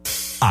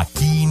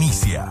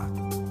Inicia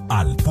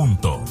Al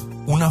Punto,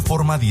 una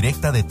forma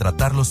directa de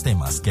tratar los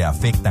temas que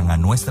afectan a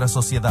nuestra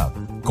sociedad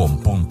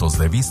con puntos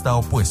de vista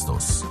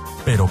opuestos,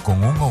 pero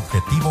con un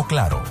objetivo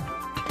claro: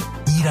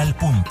 ir al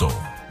punto.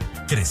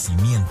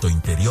 Crecimiento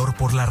interior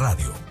por la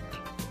radio.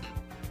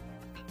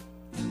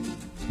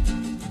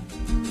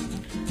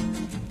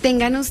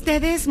 Tengan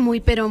ustedes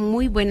muy pero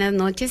muy buenas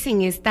noches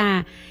en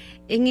esta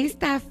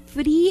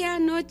fría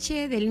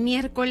noche del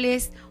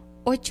miércoles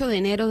 8 de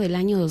enero del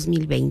año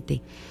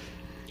 2020.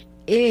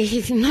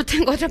 No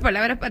tengo otra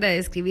palabra para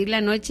describir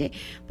la noche,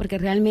 porque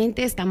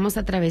realmente estamos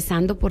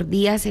atravesando por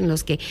días en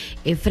los que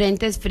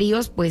frentes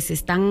fríos pues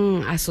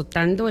están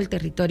azotando el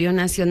territorio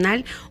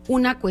nacional,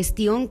 una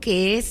cuestión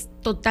que es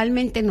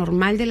totalmente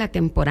normal de la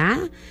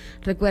temporada.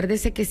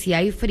 Recuérdese que si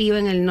hay frío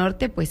en el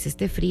norte, pues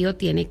este frío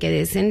tiene que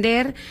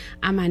descender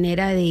a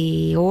manera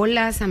de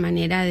olas, a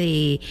manera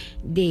de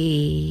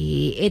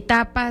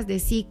etapas, de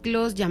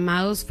ciclos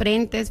llamados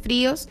frentes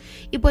fríos,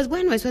 y pues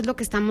bueno, eso es lo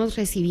que estamos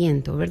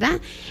recibiendo, ¿verdad?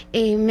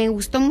 Me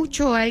gustó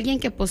mucho alguien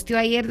que posteó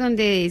ayer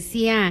donde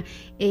decía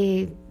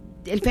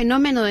el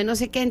fenómeno de no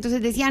sé qué,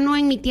 entonces decía, no,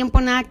 en mi tiempo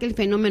nada que el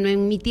fenómeno,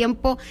 en mi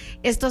tiempo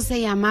esto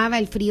se llamaba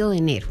el frío de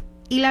enero.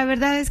 Y la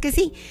verdad es que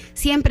sí,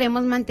 siempre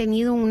hemos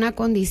mantenido una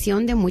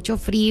condición de mucho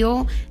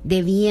frío,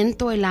 de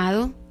viento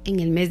helado en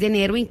el mes de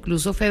enero,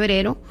 incluso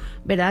febrero,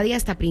 ¿verdad? Y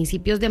hasta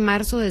principios de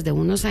marzo, desde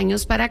unos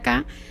años para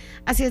acá.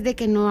 Así es de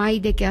que no hay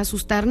de qué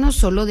asustarnos,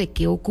 solo de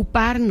qué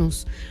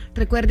ocuparnos.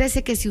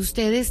 Recuérdese que si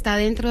usted está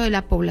dentro de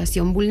la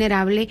población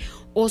vulnerable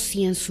o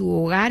si en su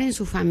hogar, en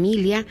su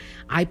familia,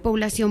 hay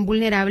población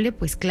vulnerable,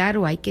 pues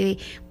claro, hay que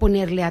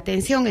ponerle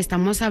atención.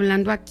 Estamos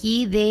hablando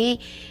aquí de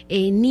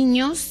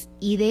niños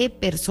y de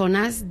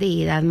personas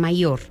de edad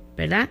mayor,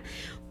 ¿verdad?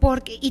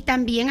 Y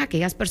también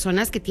aquellas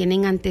personas que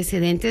tienen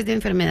antecedentes de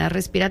enfermedad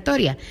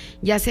respiratoria,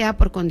 ya sea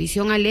por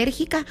condición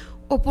alérgica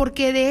o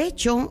porque de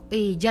hecho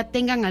ya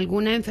tengan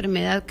alguna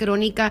enfermedad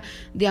crónica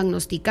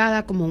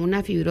diagnosticada como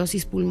una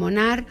fibrosis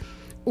pulmonar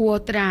u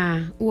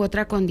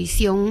otra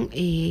condición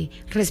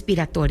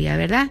respiratoria,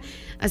 ¿verdad?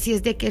 Así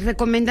es de que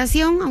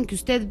recomendación, aunque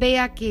usted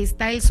vea que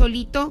está el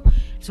solito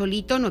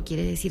no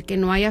quiere decir que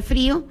no haya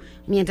frío.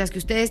 Mientras que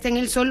usted esté en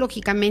el sol,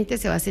 lógicamente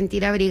se va a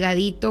sentir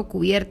abrigadito,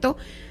 cubierto,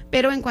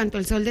 pero en cuanto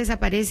el sol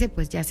desaparece,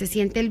 pues ya se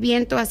siente el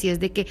viento, así es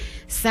de que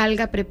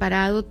salga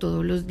preparado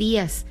todos los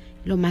días,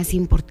 lo más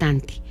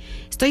importante.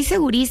 Estoy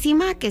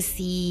segurísima que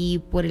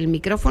si por el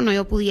micrófono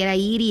yo pudiera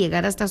ir y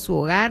llegar hasta su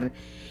hogar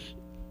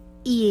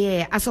y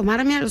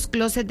asomarme a los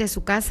closets de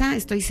su casa,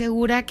 estoy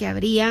segura que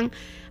habrían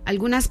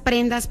algunas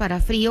prendas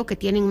para frío que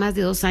tienen más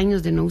de 2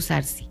 años de no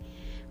usarse,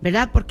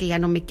 ¿verdad? Porque ya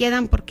no me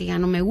quedan, porque ya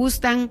no me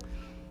gustan,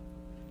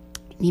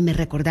 ni me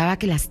recordaba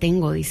que las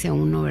tengo, dice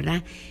uno,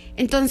 ¿verdad?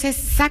 Entonces,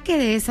 saque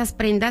de esas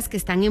prendas que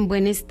están en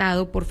buen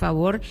estado, por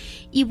favor,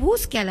 y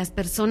busque a las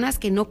personas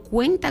que no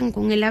cuentan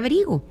con el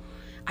abrigo.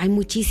 Hay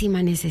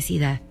muchísima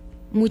necesidad,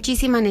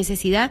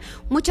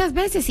 muchas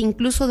veces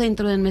incluso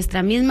dentro de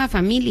nuestra misma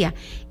familia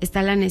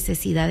está la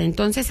necesidad.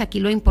 Entonces, aquí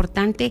lo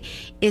importante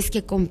es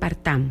que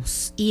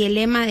compartamos. Y el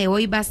lema de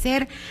hoy va a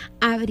ser,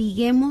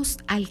 abriguemos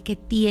al que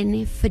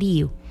tiene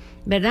frío,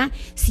 ¿verdad?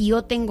 Si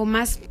yo tengo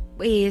más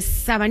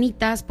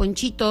sabanitas,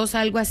 ponchitos,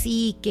 algo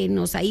así que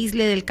nos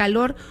aísle del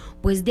calor,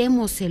 pues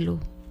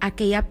démoselo a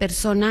aquella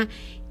persona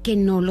que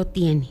no lo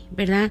tiene,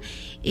 ¿verdad?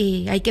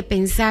 Hay que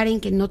pensar en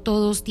que no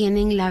todos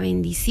tienen la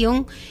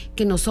bendición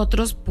que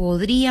nosotros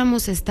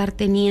podríamos estar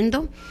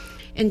teniendo.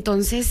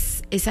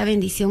 Entonces, esa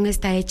bendición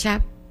está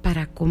hecha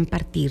para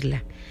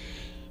compartirla.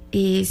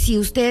 Si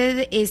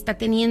usted está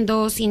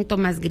teniendo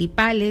síntomas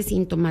gripales,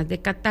 síntomas de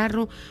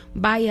catarro,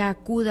 vaya,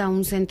 acuda a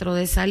un centro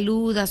de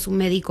salud, a su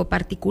médico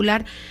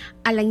particular,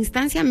 a la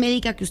instancia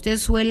médica que usted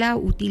suela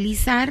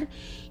utilizar,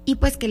 y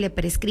pues que le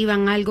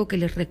prescriban algo, que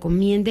les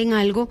recomienden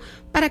algo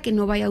para que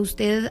no vaya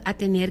usted a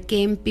tener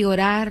que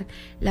empeorar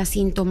la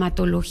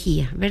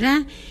sintomatología,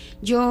 ¿verdad?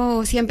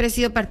 Yo siempre he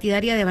sido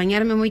partidaria de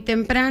bañarme muy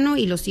temprano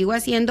y lo sigo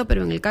haciendo,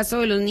 pero en el caso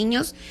de los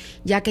niños,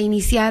 ya que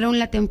iniciaron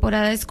la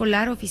temporada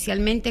escolar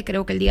oficialmente,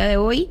 creo que el día de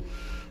hoy,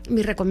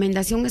 mi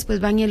recomendación es pues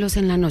báñelos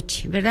en la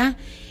noche, ¿verdad?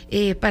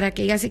 Para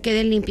que ya se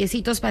queden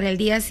limpiecitos para el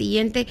día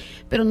siguiente,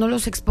 pero no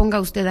los exponga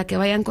usted a que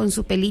vayan con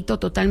su pelito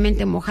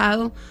totalmente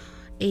mojado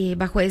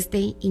bajo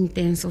este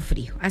intenso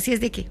frío. Así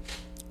es de que,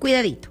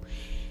 cuidadito.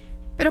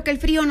 Pero que el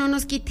frío no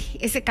nos quite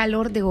ese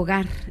calor de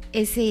hogar,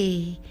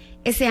 ese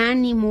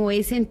ánimo,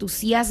 ese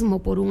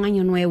entusiasmo por un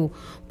año nuevo,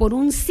 por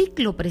un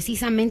ciclo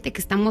precisamente que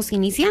estamos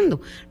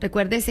iniciando.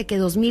 Recuérdese que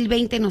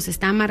 2020 nos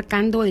está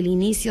marcando el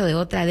inicio de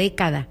otra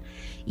década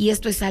y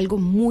esto es algo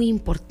muy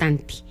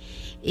importante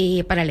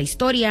para la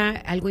historia,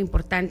 algo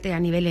importante a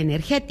nivel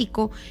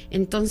energético.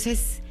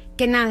 Entonces,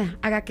 que nada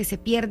haga que se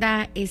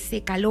pierda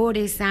ese calor,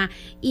 esa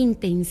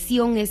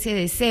intención, ese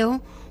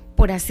deseo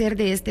por hacer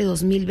de este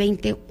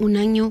 2020 un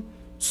año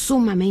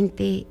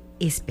sumamente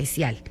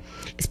especial.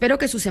 Espero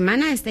que su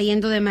semana esté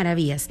yendo de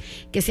maravillas,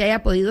 que se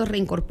haya podido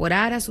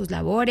reincorporar a sus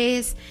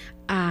labores,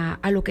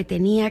 a lo que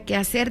tenía que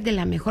hacer de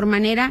la mejor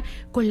manera,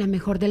 con la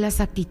mejor de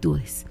las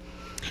actitudes.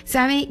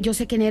 Sabe, yo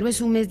sé que enero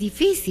es un mes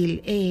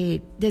difícil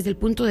desde el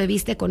punto de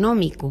vista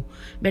económico,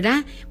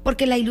 ¿verdad?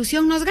 Porque la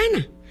ilusión nos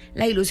gana.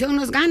 La ilusión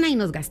nos gana y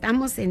nos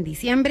gastamos en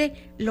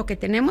diciembre lo que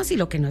tenemos y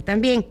lo que no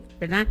también,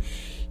 ¿verdad?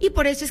 Y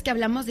por eso es que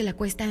hablamos de la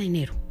cuesta de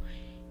enero.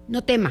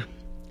 No tema,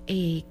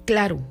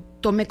 claro,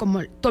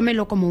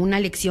 tómelo como una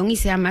lección y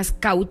sea más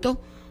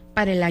cauto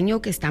para el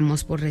año que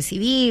estamos por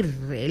recibir,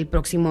 el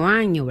próximo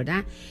año,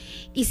 ¿verdad?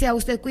 Y sea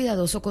usted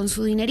cuidadoso con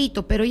su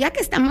dinerito. Pero ya que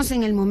estamos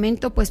en el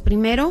momento, pues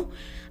primero,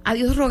 a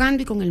Dios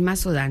rogando y con el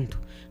mazo dando.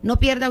 No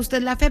pierda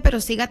usted la fe,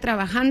 pero siga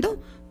trabajando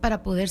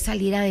para poder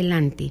salir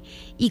adelante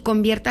y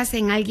conviértase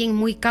en alguien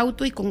muy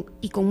cauto y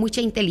con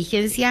mucha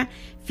inteligencia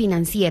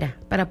financiera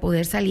para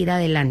poder salir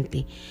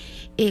adelante.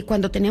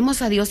 Cuando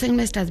tenemos a Dios en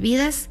nuestras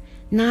vidas,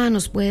 nada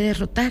nos puede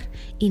derrotar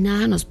y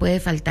nada nos puede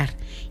faltar.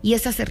 Y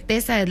esa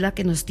certeza es la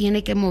que nos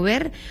tiene que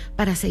mover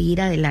para seguir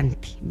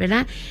adelante,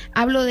 ¿verdad?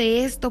 Hablo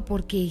de esto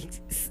porque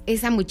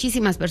es a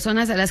muchísimas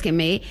personas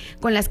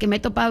con las que me he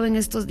topado en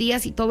estos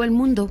días, y todo el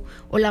mundo,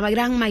 o la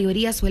gran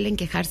mayoría, suelen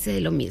quejarse de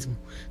lo mismo.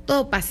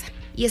 Todo pasa.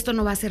 Y esto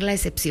no va a ser la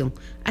excepción.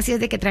 Así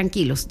es de que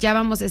tranquilos, ya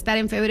vamos a estar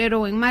en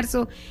febrero o en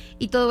marzo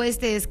y todo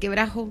este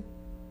desquebrajo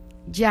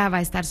ya va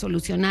a estar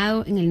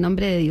solucionado en el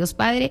nombre de Dios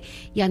Padre,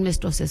 y a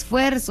nuestros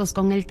esfuerzos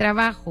con el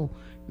trabajo.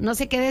 No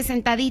se quede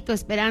sentadito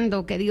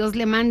esperando que Dios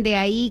le mande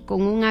ahí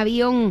con un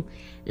avión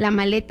la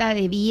maleta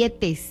de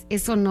billetes.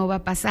 Eso no va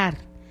a pasar.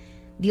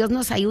 Dios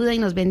nos ayuda y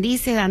nos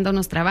bendice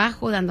dándonos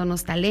trabajo,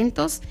 dándonos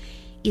talentos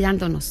y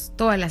dándonos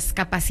todas las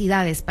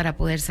capacidades para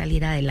poder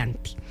salir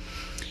adelante.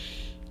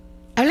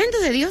 Hablando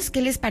de Dios,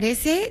 ¿qué les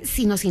parece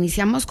si nos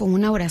iniciamos con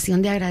una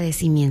oración de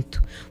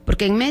agradecimiento?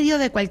 Porque en medio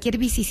de cualquier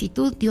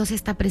vicisitud, Dios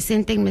está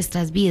presente en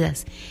nuestras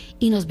vidas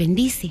y nos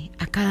bendice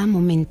a cada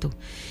momento.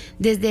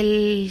 Desde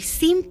el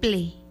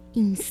simple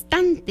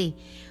instante,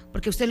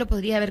 porque usted lo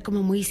podría ver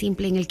como muy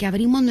simple, en el que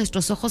abrimos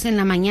nuestros ojos en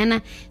la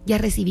mañana, ya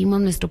recibimos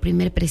nuestro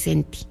primer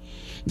presente.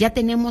 Ya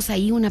tenemos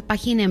ahí una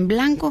página en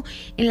blanco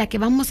en la que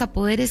vamos a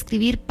poder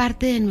escribir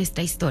parte de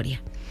nuestra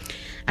historia.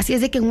 Así es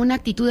de que en una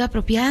actitud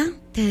apropiada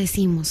te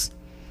decimos: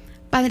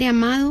 Padre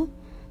amado,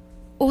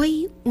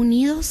 hoy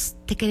unidos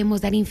te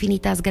queremos dar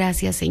infinitas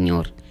gracias,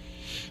 Señor.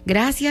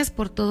 Gracias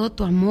por todo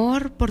tu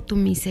amor, por tu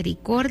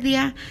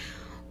misericordia,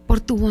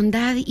 por tu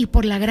bondad y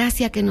por la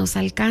gracia que nos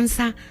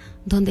alcanza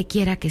donde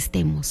quiera que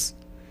estemos.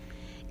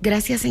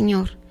 Gracias,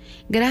 Señor.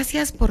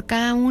 Gracias por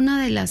cada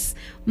una de las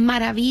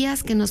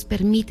maravillas que nos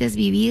permites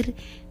vivir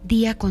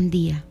día con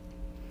día.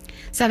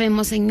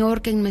 Sabemos,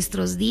 Señor, que en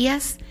nuestros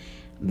días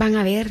van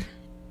a haber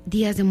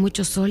días de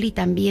mucho sol y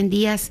también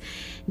días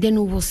de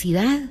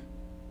nubosidad,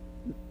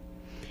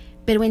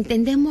 pero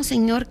entendemos,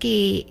 Señor,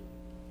 que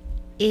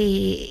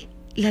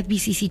las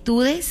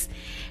vicisitudes,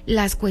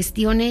 las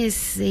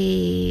cuestiones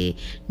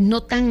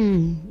no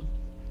tan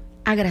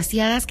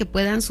agraciadas que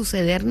puedan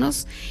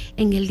sucedernos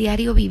en el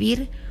diario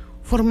vivir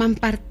forman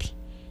parte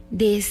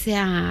de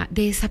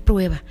esa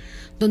prueba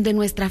donde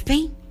nuestra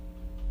fe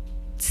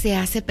se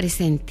hace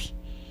presente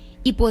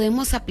y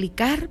podemos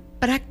aplicar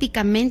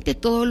prácticamente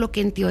todo lo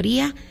que en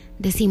teoría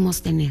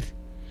decimos tener.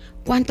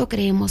 Cuánto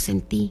creemos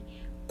en ti,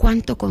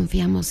 cuánto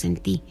confiamos en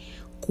ti,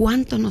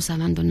 cuánto nos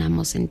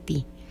abandonamos en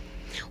ti.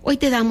 Hoy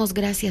te damos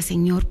gracias,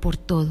 Señor, por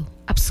todo,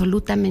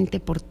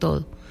 absolutamente por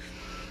todo.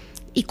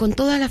 Y con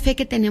toda la fe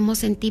que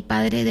tenemos en ti,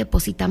 Padre,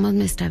 depositamos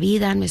nuestra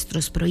vida,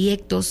 nuestros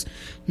proyectos,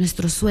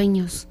 nuestros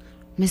sueños,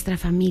 nuestra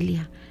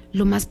familia,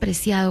 lo más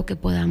preciado que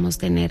podamos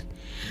tener.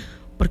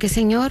 Porque,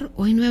 Señor,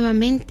 hoy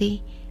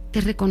nuevamente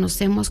te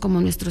reconocemos como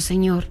nuestro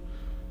Señor,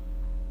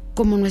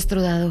 como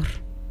nuestro dador,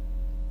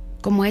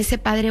 como ese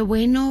Padre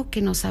bueno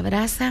que nos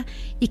abraza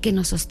y que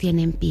nos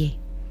sostiene en pie.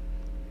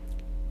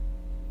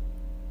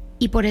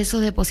 Y por eso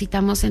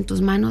depositamos en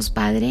tus manos,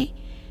 Padre,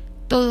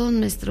 todos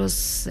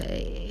nuestras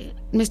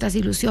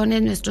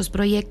ilusiones, nuestros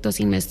proyectos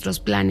y nuestros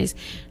planes,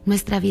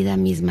 nuestra vida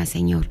misma,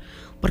 Señor,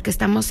 porque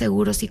estamos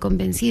seguros y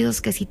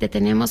convencidos que si te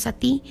tenemos a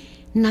ti,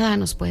 nada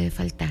nos puede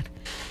faltar.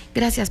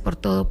 Gracias por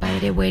todo,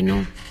 Padre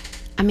bueno.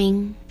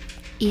 Amén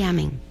y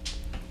amén.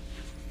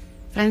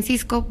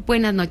 Francisco,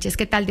 buenas noches.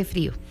 ¿Qué tal de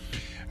frío?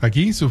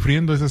 Aquí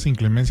sufriendo esas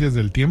inclemencias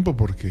del tiempo,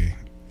 porque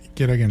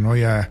quiera que no,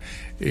 ya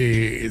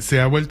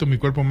se ha vuelto mi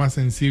cuerpo más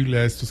sensible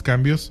a estos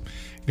cambios.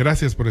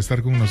 Gracias por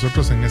estar con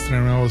nosotros en este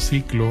nuevo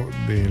ciclo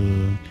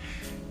del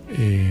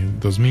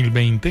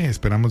 2020.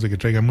 Esperamos de que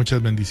traiga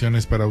muchas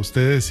bendiciones para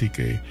ustedes y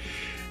que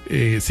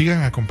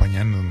sigan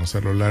acompañándonos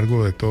a lo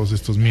largo de todos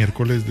estos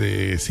miércoles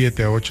de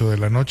 7 a 8 de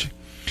la noche.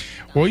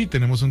 Hoy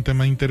tenemos un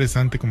tema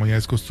interesante, como ya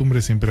es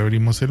costumbre, siempre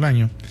abrimos el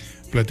año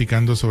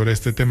platicando sobre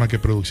este tema que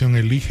producción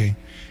elige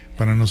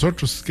para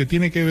nosotros, que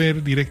tiene que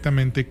ver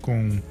directamente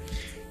con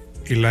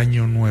el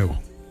año nuevo.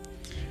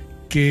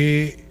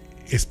 ¿Qué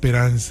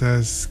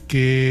esperanzas,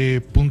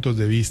 qué puntos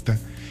de vista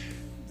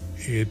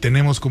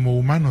tenemos como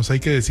humanos? Hay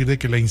que decir de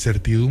que la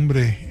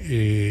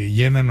incertidumbre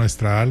llena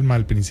nuestra alma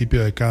al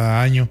principio de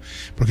cada año,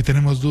 porque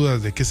tenemos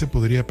dudas de qué se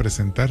podría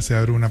presentar. Se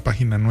abre una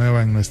página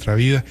nueva en nuestra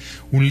vida,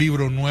 un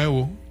libro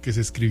nuevo que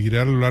se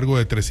escribirá a lo largo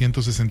de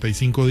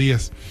 365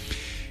 días.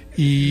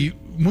 Y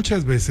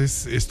muchas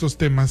veces estos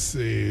temas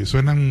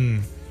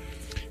suenan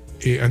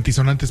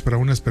antisonantes para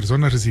unas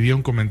personas. Recibí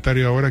un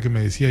comentario ahora que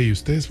me decía, ¿y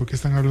ustedes por qué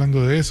están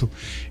hablando de eso?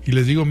 Y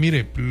les digo,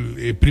 mire,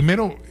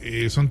 primero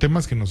son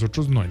temas que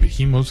nosotros no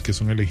elegimos, que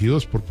son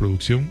elegidos por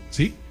producción,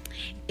 ¿sí?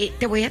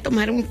 Te voy a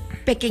tomar un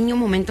pequeño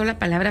momento la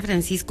palabra,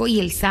 Francisco, y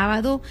el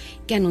sábado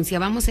que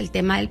anunciábamos el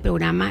tema del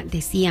programa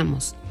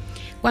decíamos,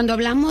 cuando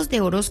hablamos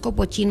de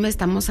horóscopo chino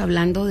estamos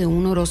hablando de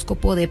un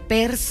horóscopo de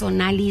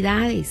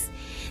personalidades.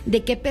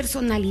 ¿De qué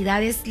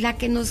personalidad es la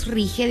que nos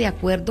rige de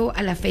acuerdo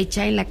a la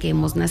fecha en la que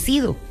hemos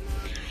nacido?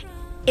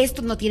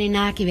 Esto no tiene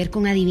nada que ver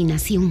con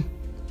adivinación,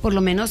 por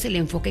lo menos el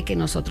enfoque que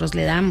nosotros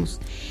le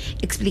damos.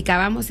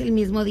 Explicábamos el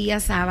mismo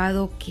día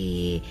sábado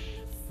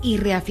y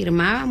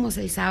reafirmábamos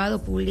el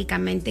sábado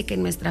públicamente que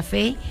nuestra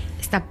fe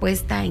está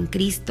puesta en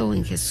Cristo,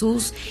 en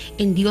Jesús,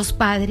 en Dios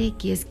Padre,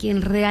 que es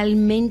quien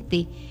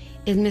realmente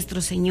es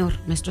nuestro Señor,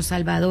 nuestro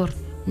Salvador,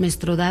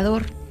 nuestro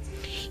dador.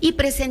 Y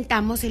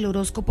presentamos el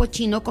horóscopo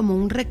chino como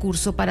un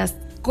recurso para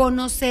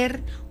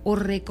conocer o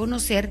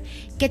reconocer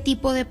qué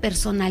tipo de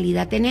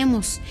personalidad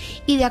tenemos.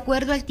 Y de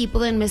acuerdo al tipo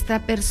de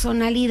nuestra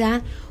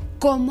personalidad,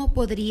 cómo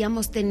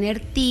podríamos tener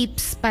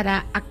tips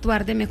para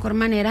actuar de mejor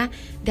manera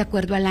de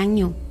acuerdo al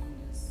año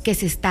que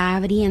se está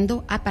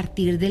abriendo a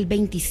partir del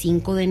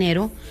 25 de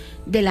enero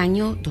del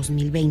año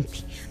 2020.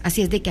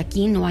 Así es de que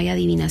aquí no hay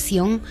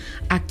adivinación,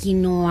 aquí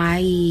no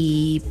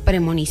hay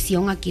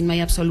premonición, aquí no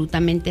hay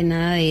absolutamente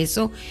nada de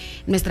eso.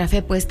 Nuestra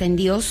fe puesta en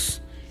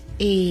Dios.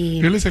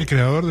 Él es el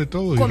creador de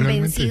todo.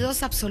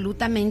 Convencidos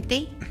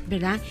absolutamente,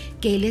 ¿verdad?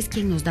 Que Él es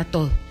quien nos da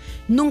todo.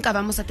 Nunca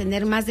vamos a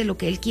tener más de lo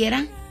que Él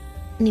quiera,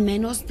 ni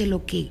menos de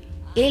lo que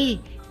Él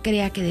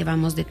crea que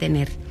debamos de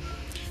tener.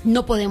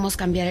 No podemos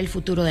cambiar el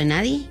futuro de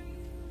nadie,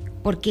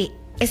 porque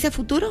ese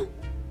futuro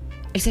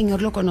el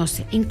Señor lo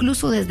conoce,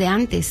 incluso desde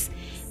antes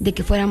de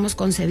que fuéramos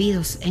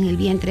concebidos en el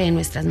vientre de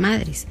nuestras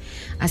madres.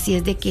 Así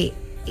es de que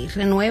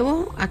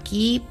renuevo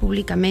aquí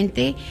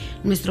públicamente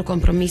nuestro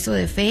compromiso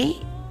de fe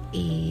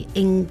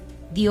en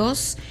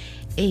Dios,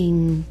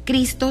 en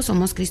Cristo.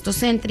 Somos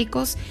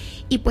cristocéntricos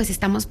y pues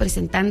estamos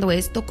presentando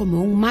esto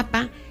como un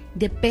mapa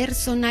de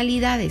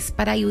personalidades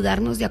para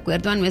ayudarnos de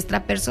acuerdo a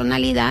nuestra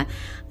personalidad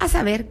a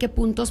saber qué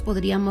puntos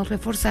podríamos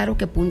reforzar o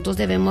qué puntos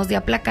debemos de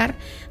aplacar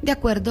de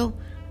acuerdo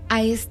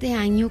a este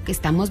año que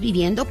estamos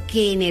viviendo,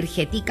 que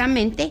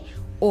energéticamente,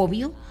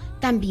 obvio,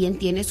 también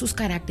tiene sus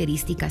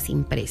características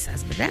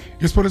impresas, ¿verdad?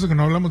 Es por eso que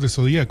no hablamos de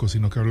zodíaco,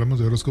 sino que hablamos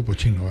de horóscopo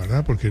chino,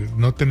 ¿verdad? Porque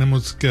no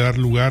tenemos que dar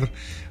lugar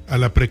a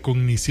la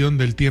precognición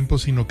del tiempo,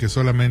 sino que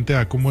solamente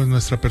a cómo es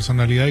nuestra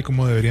personalidad y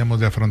cómo deberíamos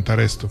de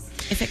afrontar esto.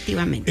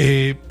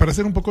 Efectivamente. Para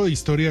hacer un poco de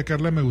historia,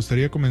 Carla, me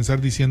gustaría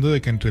comenzar diciendo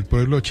de que entre el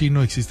pueblo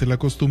chino existe la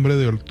costumbre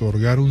de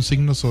otorgar un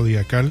signo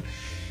zodiacal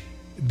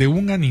de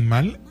un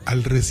animal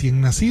al recién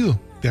nacido,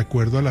 de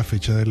acuerdo a la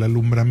fecha del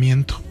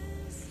alumbramiento.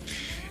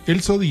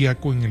 El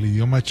zodíaco en el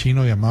idioma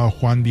chino llamado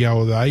Huan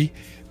Diao Dai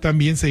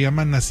también se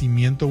llama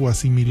nacimiento o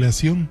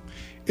asimilación.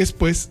 Es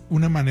pues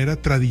una manera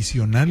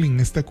tradicional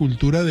en esta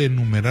cultura de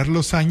enumerar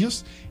los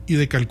años y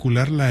de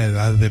calcular la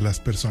edad de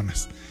las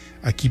personas.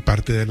 Aquí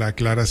parte de la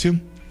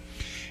aclaración.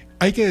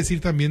 Hay que decir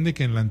también de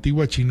que en la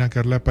antigua China,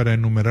 Carla, para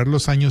enumerar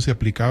los años se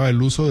aplicaba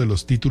el uso de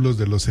los títulos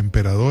de los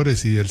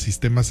emperadores y del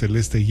sistema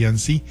celeste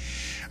Yanxi.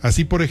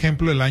 Así, por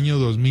ejemplo, el año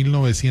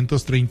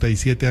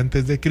 2937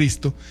 a.C.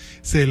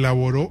 se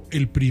elaboró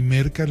el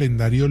primer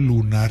calendario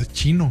lunar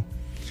chino,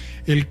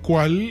 el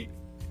cual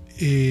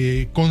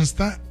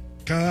consta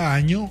cada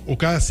año o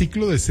cada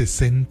ciclo de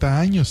 60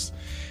 años.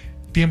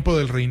 Tiempo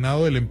del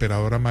reinado del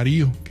emperador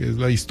amarillo, que es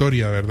la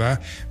historia, ¿verdad?,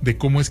 de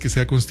cómo es que se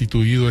ha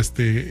constituido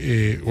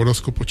este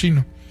horóscopo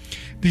chino,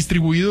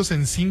 distribuidos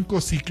en 5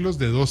 ciclos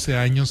de 12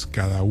 años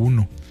cada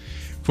uno.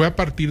 Fue a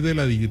partir de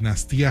la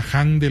dinastía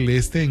Han del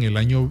Este en el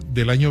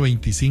año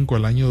 25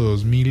 al año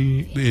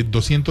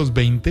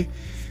 220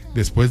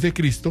 después de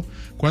Cristo,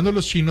 cuando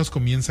los chinos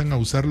comienzan a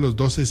usar los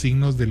 12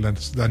 signos de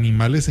los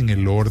animales en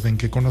el orden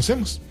que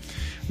conocemos: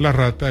 la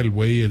rata, el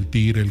buey, el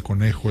tigre, el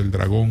conejo, el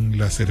dragón,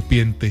 la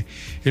serpiente,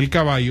 el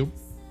caballo,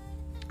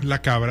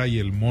 la cabra y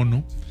el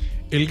mono,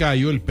 el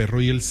gallo, el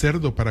perro y el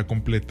cerdo, para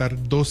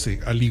completar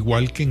 12, al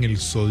igual que en el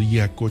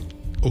zodíaco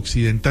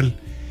occidental,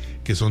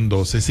 que son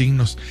 12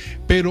 signos.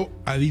 Pero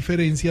a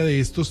diferencia de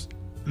estos,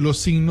 los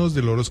signos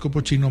del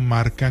horóscopo chino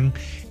marcan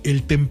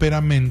el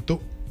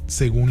temperamento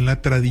según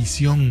la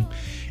tradición,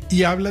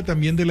 y habla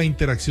también de la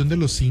interacción de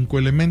los 5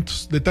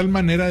 elementos, de tal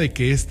manera de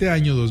que este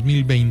año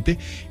 2020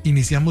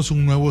 iniciamos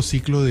un nuevo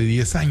ciclo de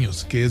 10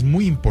 años, que es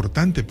muy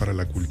importante para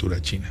la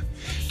cultura china.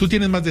 Tú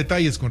tienes más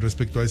detalles con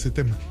respecto a ese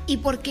tema. ¿Y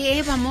por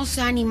qué vamos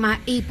a animar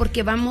y por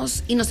qué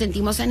vamos y nos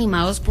sentimos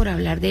animados por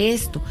hablar de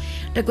esto?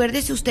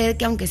 Recuérdese usted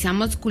que aunque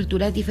seamos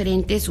culturas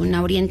diferentes,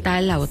 una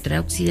oriental, la otra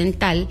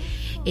occidental,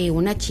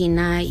 una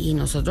china y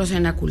nosotros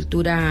en la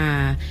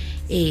cultura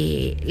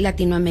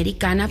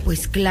latinoamericana,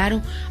 pues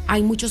claro,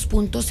 hay muchos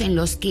puntos en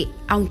los que,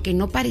 aunque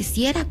no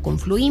pareciera,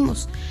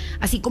 confluimos.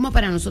 Así como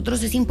para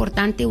nosotros es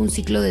importante un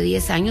ciclo de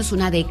 10 años,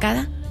 una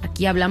década.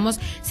 Aquí hablamos,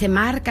 se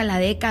marca la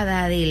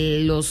década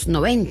de los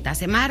 90,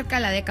 se marca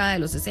la década de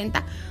los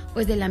 60,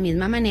 Pues de la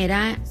misma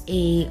manera,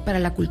 para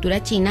la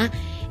cultura china,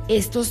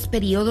 estos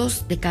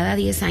periodos de cada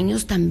 10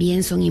 años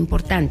también son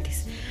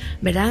importantes,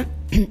 ¿verdad?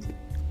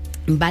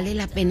 Vale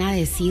la pena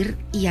decir,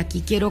 y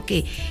aquí quiero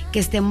que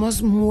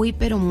estemos muy,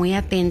 pero muy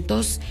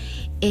atentos,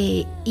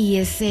 y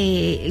es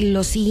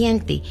lo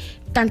siguiente: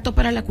 tanto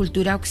para la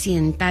cultura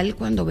occidental,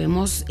 cuando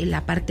vemos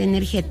la parte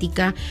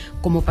energética,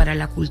 como para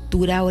la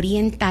cultura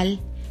oriental,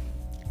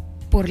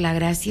 por la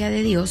gracia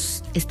de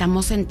Dios,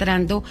 estamos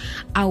entrando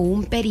a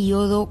un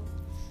periodo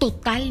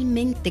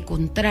totalmente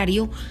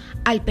contrario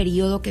al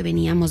periodo que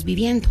veníamos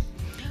viviendo.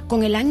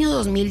 Con el año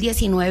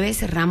 2019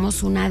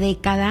 cerramos una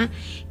década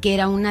que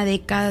era una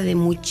década de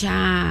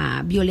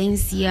mucha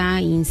violencia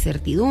e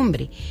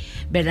incertidumbre,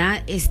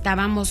 ¿verdad?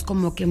 Estábamos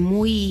como que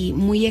muy,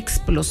 muy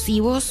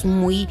explosivos,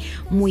 muy,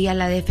 muy a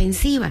la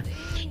defensiva.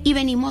 Y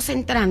venimos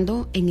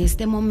entrando en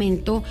este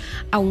momento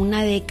a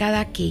una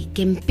década que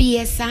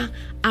empieza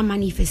a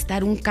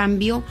manifestar un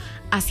cambio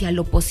hacia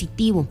lo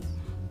positivo,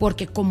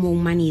 porque como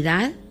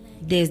humanidad,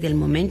 desde el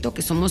momento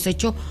que somos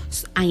hechos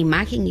a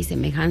imagen y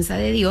semejanza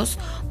de Dios,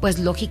 pues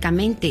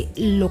lógicamente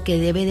lo que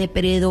debe de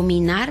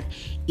predominar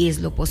es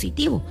lo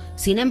positivo.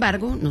 Sin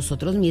embargo,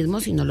 nosotros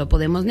mismos, y no lo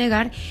podemos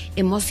negar,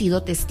 hemos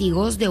sido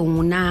testigos de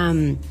una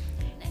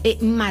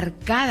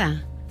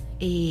marcada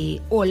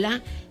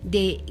ola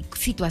de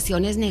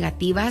situaciones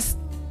negativas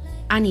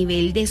a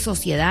nivel de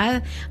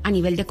sociedad, a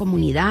nivel de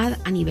comunidad,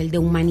 a nivel de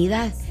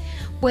humanidad.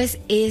 Pues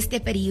este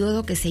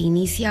periodo que se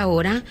inicia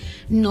ahora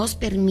nos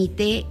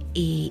permite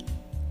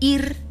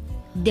ir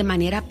de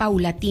manera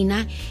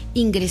paulatina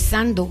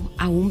ingresando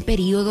a un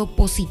periodo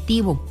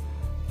positivo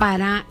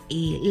para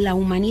la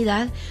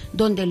humanidad,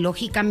 donde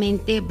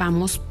lógicamente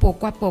vamos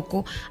poco a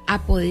poco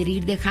a poder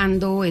ir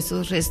dejando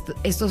esos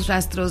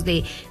rastros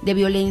de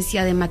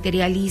violencia, de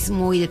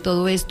materialismo y de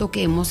todo esto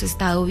que hemos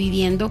estado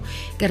viviendo,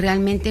 que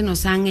realmente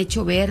nos han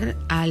hecho ver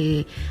a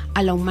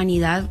la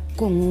humanidad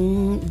con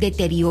un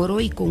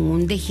deterioro y con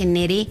un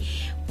degenere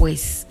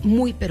pues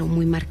muy pero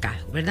muy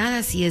marcado, ¿verdad?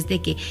 Así es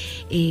de que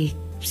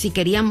si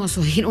queríamos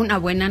oír una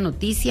buena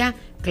noticia,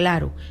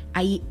 claro,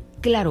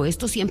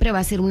 esto siempre va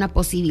a ser una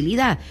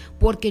posibilidad,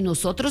 porque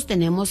nosotros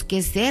tenemos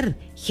que ser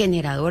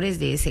generadores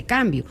de ese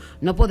cambio.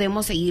 No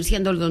podemos seguir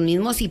siendo los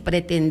mismos y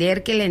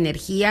pretender que la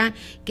energía,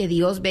 que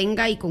Dios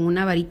venga y con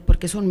una varita,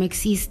 porque eso no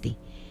existe.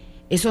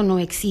 Eso no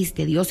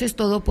existe. Dios es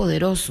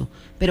todopoderoso,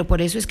 pero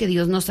por eso es que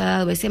Dios nos ha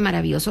dado ese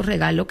maravilloso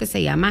regalo que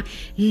se llama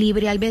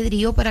libre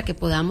albedrío, para que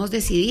podamos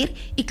decidir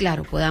y,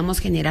 claro, podamos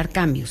generar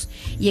cambios.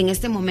 Y en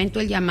este momento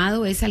el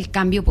llamado es al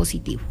cambio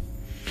positivo.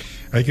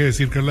 Hay que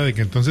decir, Carla, de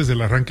que entonces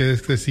el arranque de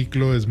este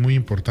ciclo es muy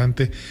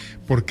importante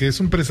porque es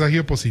un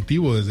presagio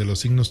positivo desde los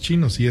signos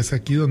chinos, y es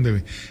aquí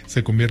donde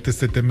se convierte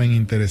este tema en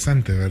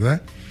interesante,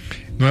 ¿verdad?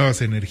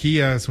 Nuevas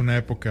energías, una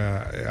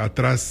época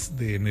atrás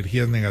de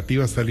energías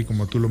negativas, tal y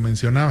como tú lo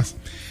mencionabas.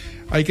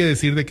 Hay que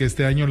decir de que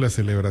este año la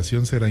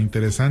celebración será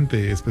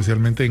interesante,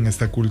 especialmente en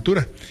esta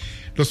cultura.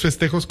 Los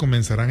festejos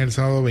comenzarán el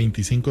sábado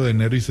 25 de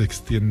enero y se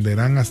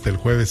extenderán hasta el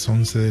jueves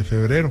 11 de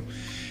febrero.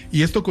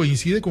 Y esto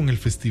coincide con el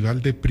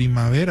Festival de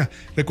Primavera.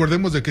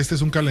 Recordemos de que este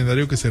es un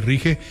calendario que se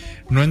rige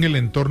no en el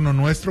entorno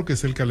nuestro, que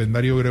es el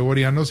calendario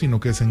gregoriano, sino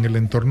que es en el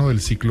entorno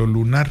del ciclo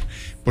lunar.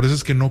 Por eso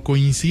es que no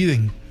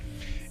coinciden.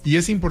 Y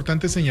es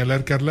importante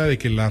señalar, Carla, de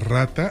que la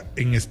rata,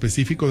 en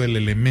específico del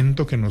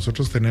elemento que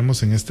nosotros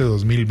tenemos en este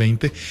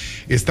 2020,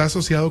 está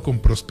asociado con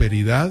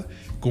prosperidad,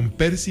 con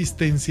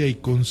persistencia y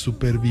con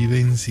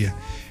supervivencia.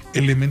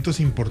 Elementos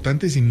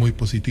importantes y muy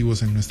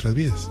positivos en nuestras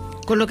vidas.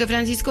 Con lo que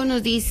Francisco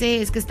nos dice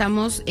es que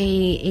estamos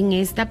en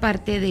esta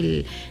parte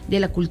de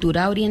la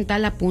cultura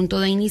oriental a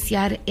punto de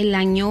iniciar el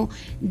año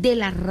de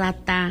la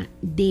rata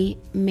de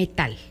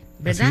metal,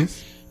 ¿verdad?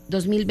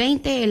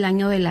 2020, el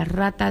año de la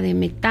rata de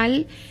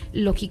metal,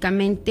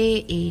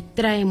 lógicamente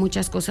trae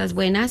muchas cosas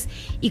buenas,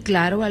 y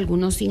claro,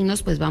 algunos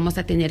signos pues vamos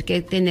a tener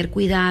que tener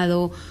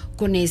cuidado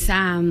con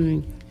esas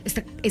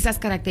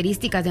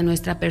características de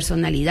nuestra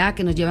personalidad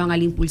que nos llevan a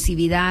la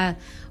impulsividad,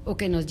 o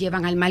que nos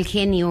llevan al mal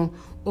genio,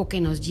 o que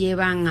nos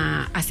llevan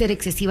a ser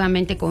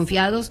excesivamente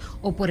confiados,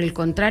 o por el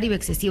contrario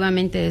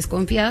excesivamente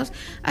desconfiados.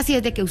 Así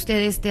es de que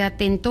usted esté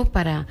atento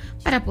para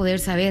poder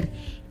saber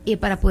y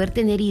para poder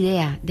tener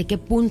idea de qué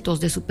puntos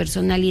de su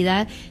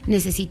personalidad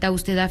necesita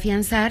usted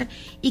afianzar,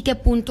 y qué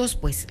puntos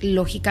pues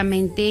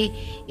lógicamente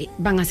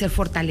van a ser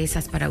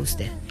fortalezas para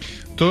usted.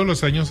 Todos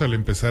los años, al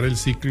empezar el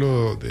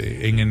ciclo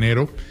en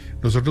enero,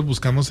 nosotros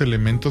buscamos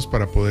elementos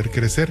para poder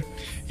crecer,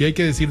 y hay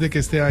que decir de que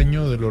este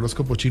año del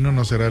horóscopo chino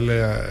no será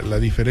la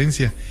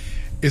diferencia.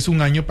 Es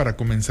un año para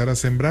comenzar a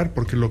sembrar,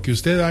 porque lo que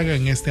usted haga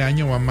en este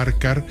año va a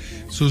marcar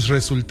sus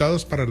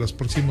resultados para los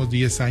próximos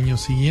 10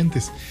 años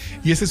siguientes.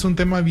 Y ese es un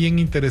tema bien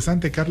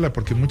interesante, Carla,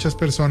 porque muchas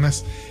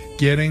personas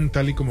quieren,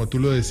 tal y como tú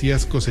lo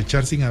decías,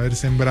 cosechar sin haber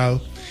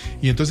sembrado,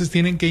 y entonces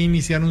tienen que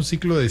iniciar un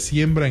ciclo de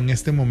siembra en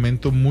este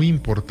momento muy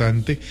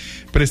importante,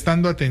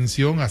 prestando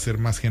atención a ser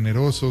más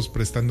generosos,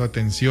 prestando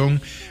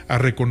atención a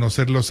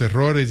reconocer los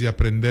errores y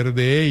aprender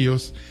de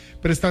ellos,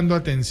 prestando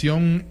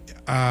atención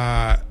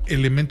a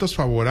elementos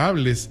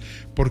favorables,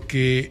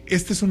 porque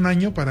este es un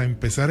año para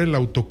empezar el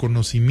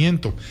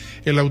autoconocimiento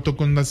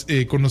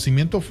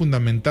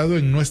fundamentado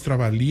en nuestra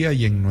valía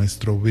y en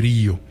nuestro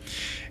brillo.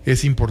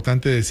 Es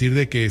importante decir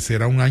de que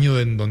será un año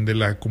en donde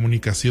la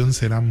comunicación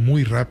será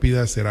muy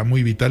rápida, será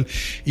muy vital,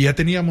 y ya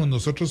teníamos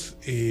nosotros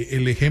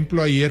el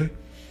ejemplo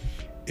ayer,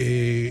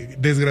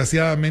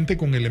 desgraciadamente,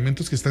 con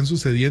elementos que están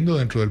sucediendo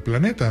dentro del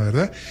planeta,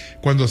 ¿verdad?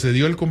 Cuando se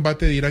dio el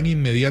combate de Irán,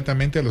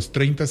 inmediatamente a los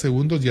 30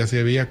 segundos ya se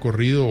había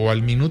corrido, o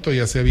al minuto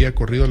ya se había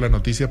corrido la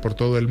noticia por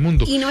todo el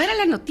mundo. Y no era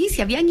la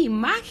noticia, habían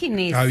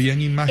imágenes.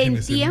 Habían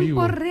imágenes en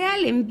tiempo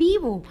real, en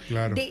vivo,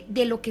 claro,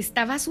 de lo que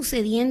estaba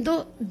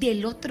sucediendo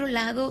del otro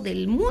lado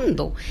del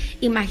mundo.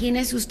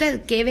 Imagínese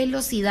usted qué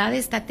velocidad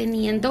está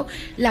teniendo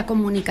la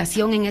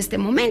comunicación en este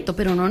momento,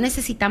 pero no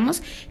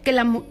necesitamos que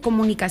la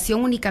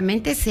comunicación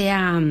únicamente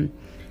sea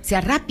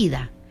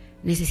rápida,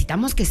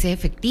 necesitamos que sea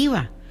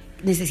efectiva,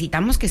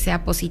 necesitamos que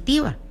sea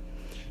positiva.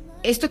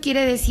 Esto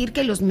quiere decir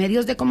que los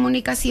medios de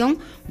comunicación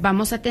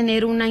vamos a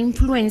tener una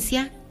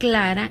influencia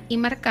clara y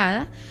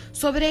marcada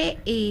sobre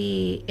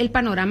el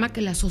panorama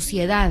que la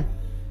sociedad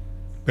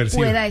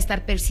pueda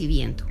estar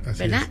percibiendo,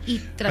 ¿verdad?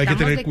 Y hay que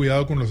tener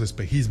cuidado con los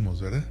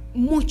espejismos, ¿verdad?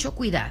 Mucho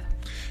cuidado.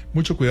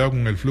 Mucho cuidado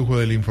con el flujo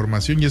de la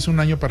información, y es un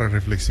año para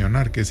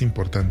reflexionar, que es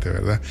importante,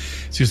 ¿verdad?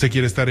 Si usted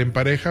quiere estar en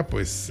pareja,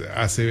 pues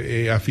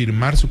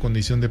afirmar su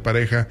condición de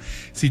pareja.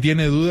 Si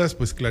tiene dudas,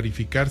 pues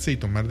clarificarse y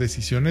tomar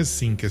decisiones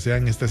sin que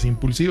sean estas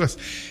impulsivas.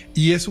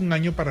 Y es un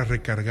año para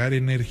recargar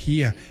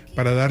energía,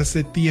 para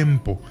darse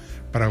tiempo,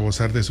 para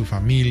gozar de su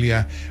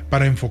familia,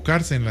 para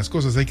enfocarse en las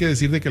cosas. Hay que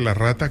decir de que la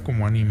rata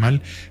como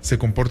animal se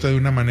comporta de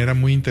una manera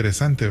muy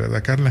interesante,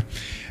 ¿verdad, Carla?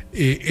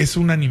 Es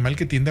un animal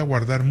que tiende a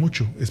guardar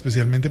mucho,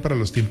 especialmente para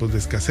los tiempos de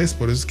escasez.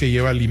 Por eso es que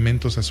lleva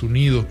alimentos a su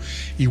nido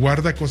y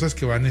guarda cosas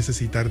que va a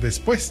necesitar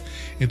después.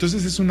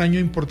 Entonces es un año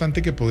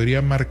importante que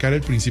podría marcar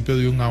el principio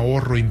de un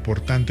ahorro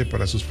importante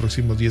para sus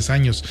próximos 10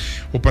 años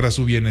o para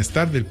su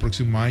bienestar del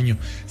próximo año.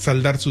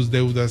 Saldar sus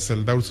deudas,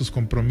 saldar sus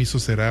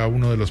compromisos será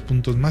uno de los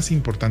puntos más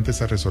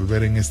importantes a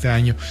resolver en este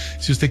año,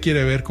 si usted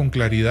quiere ver con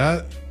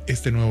claridad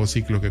este nuevo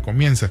ciclo que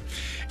comienza.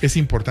 Es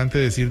importante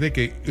decir de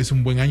que es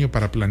un buen año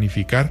para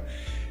planificar,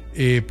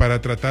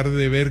 para tratar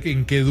de ver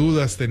en qué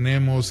dudas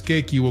tenemos, qué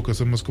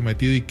equívocos hemos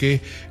cometido y qué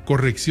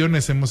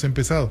correcciones hemos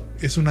empezado.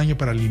 Es un año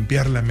para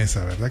limpiar la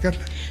mesa, ¿verdad,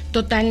 Carla?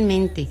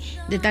 Totalmente.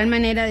 De tal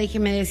manera,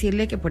 déjeme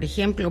decirle que, por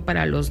ejemplo,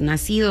 para los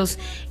nacidos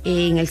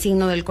en el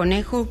signo del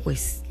conejo,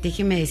 pues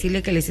déjeme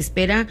decirle que les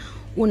espera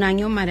un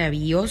año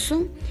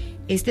maravilloso.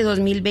 Este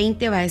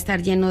 2020 va a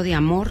estar lleno de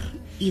amor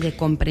y de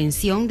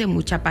comprensión, de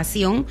mucha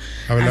pasión.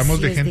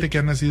 Hablamos de gente que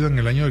ha nacido en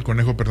el año del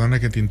conejo,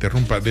 perdona que te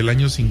interrumpa, del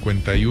año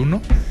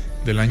 51,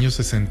 del año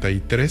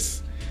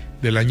 63,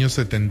 del año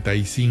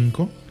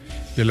 75,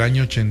 del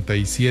año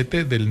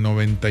 87, del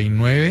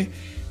 99,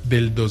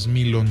 del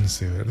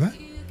 2011, ¿verdad?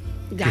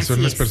 Que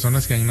son las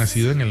personas que han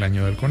nacido en el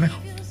año del conejo.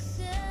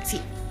 Sí,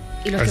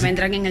 y los que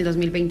vendrán en el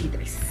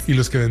 2023. Y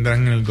los que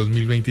vendrán en el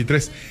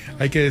 2023.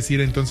 Hay que decir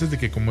entonces de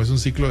que como es un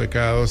ciclo de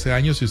cada 12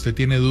 años, si usted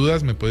tiene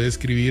dudas, me puede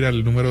escribir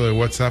al número de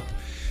WhatsApp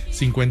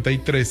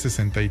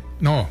 5360.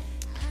 No,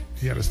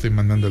 ya lo estoy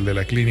mandando el de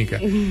la clínica.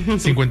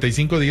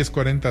 55 10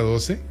 40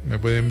 12. Me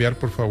puede enviar,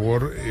 por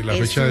favor, la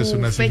fecha de su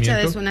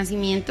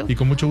nacimiento. Y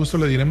con mucho gusto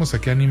le diremos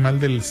a qué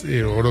animal del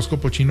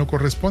horóscopo chino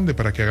corresponde,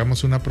 para que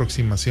hagamos una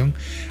aproximación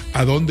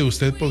a dónde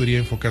usted podría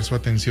enfocar su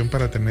atención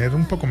para tener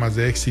un poco más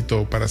de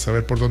éxito, para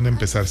saber por dónde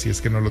empezar si es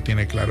que no lo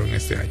tiene claro en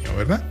este año,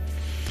 ¿verdad?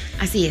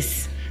 Así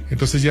es.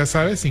 Entonces ya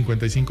sabes,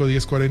 55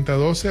 10 40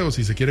 12, o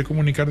si se quiere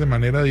comunicar de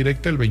manera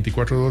directa, el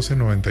 24 12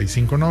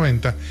 95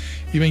 90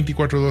 y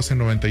 24 12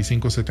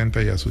 95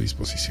 70 ya a su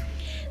disposición.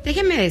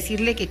 Déjeme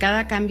decirle que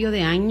cada cambio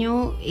de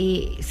año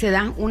se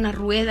da una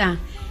rueda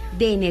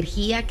de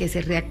energía que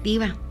se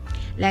reactiva.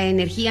 La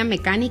energía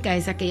mecánica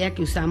es aquella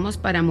que usamos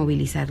para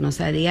movilizarnos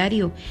a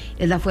diario,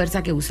 es la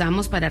fuerza que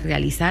usamos para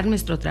realizar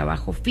nuestro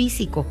trabajo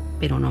físico,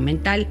 pero no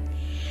mental.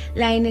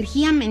 La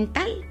energía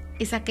mental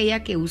es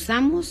aquella que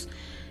usamos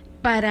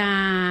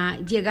para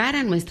llegar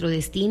a nuestro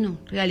destino,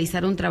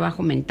 realizar un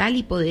trabajo mental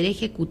y poder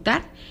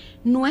ejecutar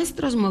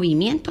nuestros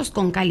movimientos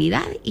con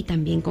calidad y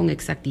también con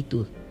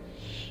exactitud.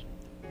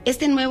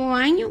 Este nuevo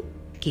año,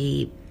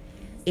 que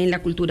en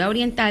la cultura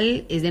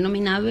oriental es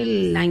denominado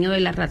el año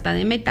de la rata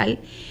de metal,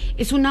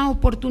 es una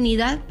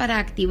oportunidad para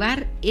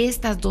activar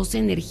estas dos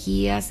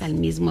energías al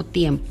mismo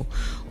tiempo.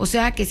 O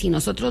sea que si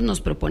nosotros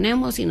nos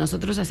proponemos, si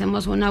nosotros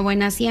hacemos una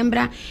buena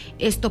siembra,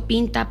 esto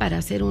pinta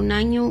para ser un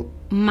año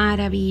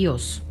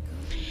maravilloso.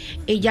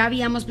 Ya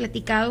habíamos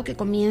platicado que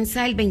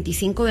comienza el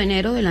 25 de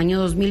enero del año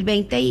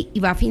 2020 y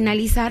va a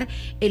finalizar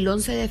el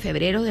 11 de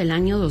febrero del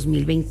año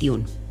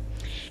 2021.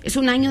 Es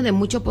un año de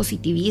mucho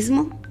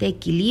positivismo, de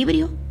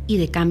equilibrio y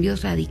de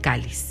cambios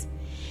radicales.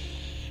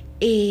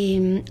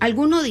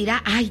 Alguno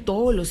dirá, ay,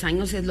 todos los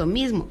años es lo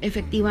mismo,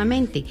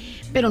 efectivamente,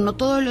 pero no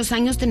todos los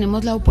años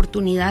tenemos la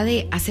oportunidad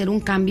de hacer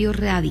un cambio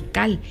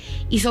radical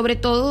y sobre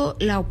todo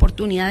la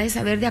oportunidad de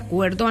saber, de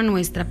acuerdo a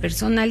nuestra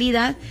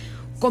personalidad,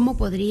 cómo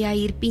podría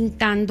ir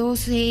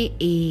pintándose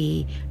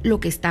lo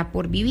que está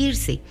por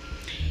vivirse.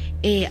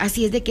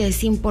 Así es de que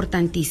es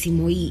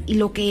importantísimo y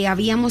lo que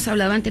habíamos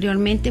hablado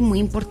anteriormente, muy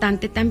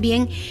importante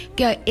también,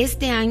 que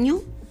este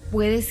año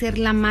puede ser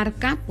la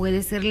marca,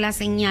 puede ser la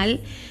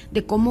señal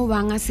de cómo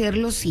van a ser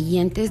los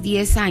siguientes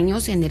 10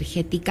 años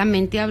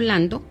energéticamente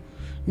hablando.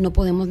 No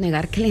podemos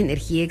negar que la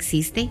energía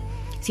existe,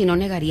 si no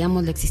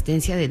negaríamos la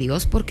existencia de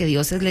Dios, porque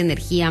Dios es la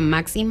energía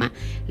máxima,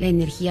 la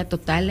energía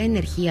total, la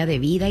energía de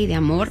vida y de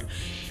amor.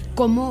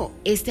 Cómo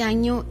este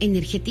año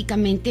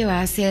energéticamente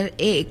va a ser,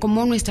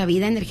 cómo nuestra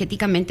vida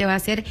energéticamente va a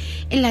ser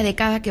en la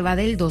década que va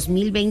del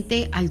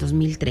 2020 al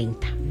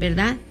 2030,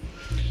 ¿verdad?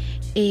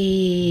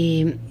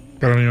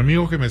 Para mi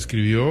amigo que me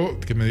escribió,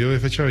 que me dio de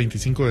fecha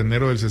 25 de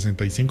enero del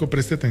 65,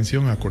 preste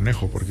atención a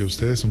conejo, porque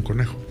usted es un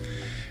conejo.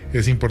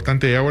 Es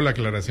importante, y hago la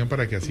aclaración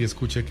para que así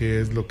escuche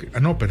qué es lo que...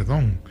 no,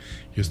 perdón,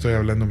 yo estoy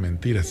hablando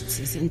mentiras.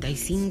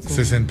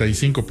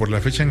 65, por la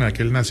fecha en la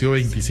que él nació,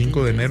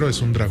 25 de enero,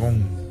 es un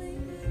dragón.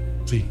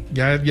 Sí,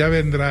 ya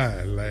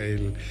vendrá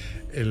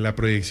la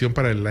proyección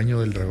para el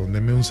año del dragón.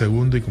 Deme un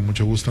segundo y con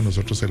mucho gusto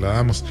nosotros se la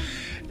damos.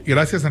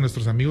 Gracias a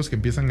nuestros amigos que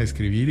empiezan a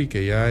escribir y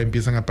que ya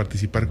empiezan a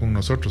participar con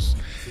nosotros.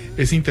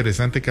 Es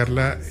interesante,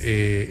 Carla,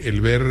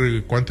 el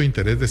ver cuánto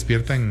interés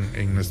despierta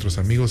en nuestros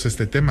amigos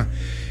este tema.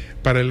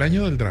 Para el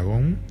año del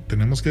dragón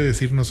tenemos que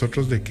decir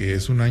nosotros de que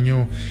es un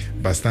año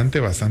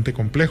bastante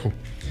complejo.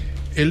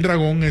 El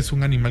dragón es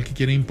un animal que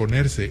quiere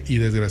imponerse y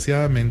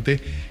desgraciadamente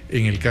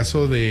en el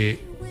caso de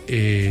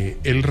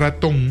el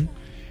ratón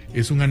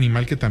es un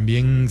animal que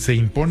también se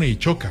impone y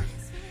choca.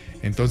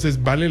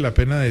 Entonces vale la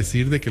pena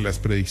decir de que las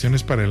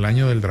predicciones para el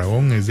año del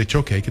dragón es de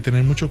choque. Hay que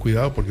tener mucho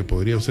cuidado porque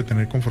podría usted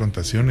tener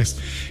confrontaciones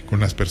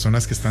con las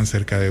personas que están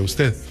cerca de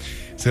usted.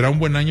 Será un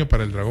buen año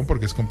para el dragón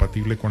porque es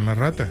compatible con la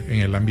rata en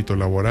el ámbito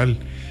laboral,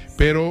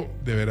 pero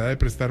deberá de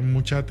prestar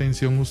mucha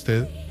atención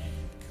usted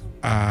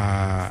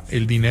a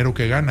el dinero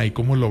que gana y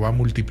cómo lo va a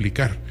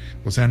multiplicar,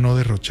 o sea, no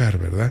derrochar,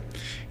 ¿verdad?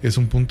 Es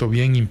un punto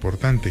bien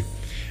importante.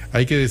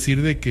 Hay que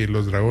decir de que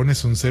los dragones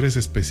son seres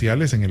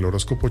especiales en el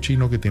horóscopo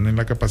chino que tienen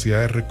la capacidad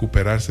de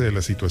recuperarse de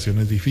las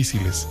situaciones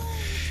difíciles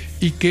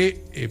y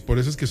que por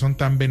eso es que son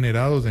tan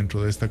venerados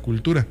dentro de esta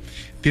cultura.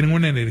 Tienen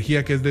una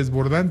energía que es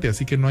desbordante,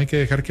 así que no hay que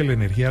dejar que la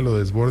energía lo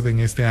desborde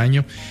en este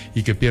año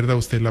y que pierda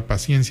usted la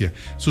paciencia.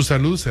 Su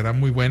salud será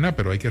muy buena,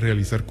 pero hay que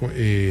realizar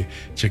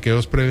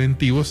chequeos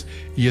preventivos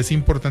y es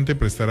importante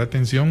prestar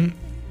atención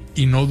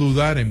y no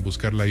dudar en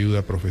buscar la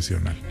ayuda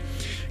profesional.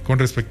 Con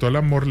respecto al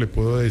amor, le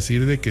puedo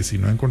decir de que si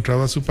no ha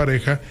encontrado a su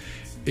pareja,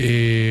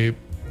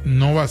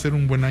 no va a ser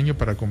un buen año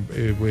para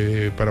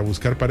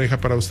buscar pareja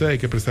para usted. Hay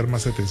que prestar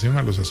más atención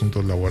a los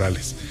asuntos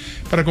laborales.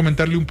 Para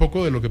comentarle un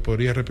poco de lo que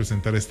podría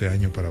representar este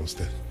año para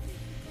usted.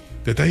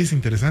 Detalles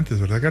interesantes,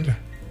 ¿verdad, Carla?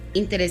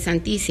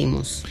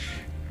 Interesantísimos.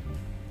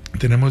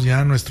 Tenemos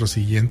ya a nuestro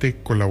siguiente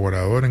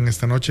colaborador en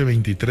esta noche,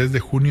 23 de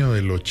junio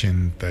del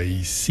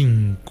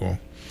 85.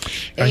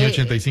 Año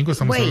 85,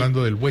 estamos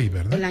hablando del buey,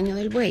 ¿verdad? El año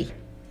del buey.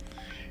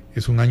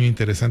 Es un año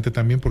interesante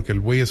también porque el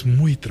buey es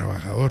muy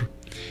trabajador.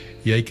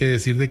 Y hay que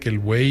decir de que el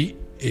buey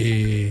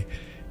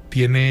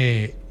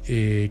tiene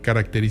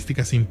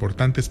características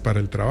importantes para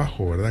el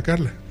trabajo, ¿verdad,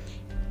 Carla?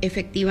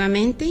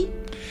 Efectivamente.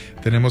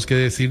 Tenemos que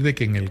decir de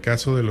que en el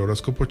caso del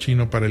horóscopo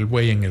chino para el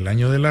buey en el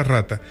año de la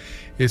rata,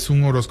 es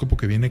un horóscopo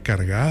que viene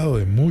cargado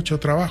de mucho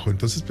trabajo,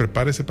 entonces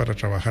prepárese para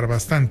trabajar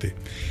bastante.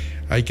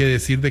 Hay que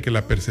decir de que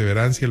la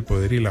perseverancia, el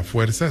poder y la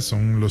fuerza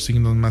son los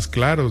signos más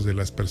claros de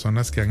las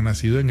personas que han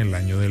nacido en el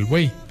año del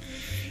buey.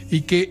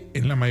 Y que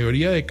en la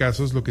mayoría de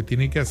casos lo que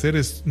tiene que hacer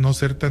es no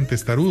ser tan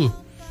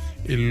testarudo.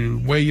 El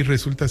buey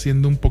resulta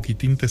siendo un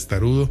poquitín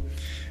testarudo,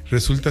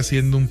 resulta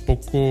siendo un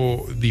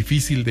poco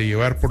difícil de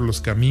llevar por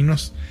los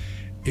caminos,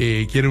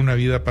 quiere una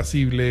vida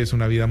apacible, es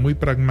una vida muy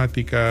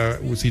pragmática,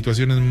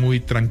 situaciones muy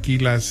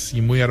tranquilas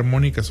y muy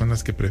armónicas son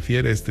las que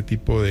prefiere este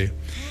tipo de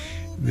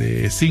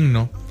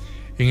signo.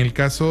 En el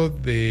caso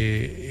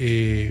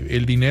de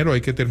el dinero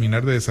hay que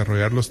terminar de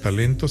desarrollar los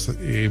talentos,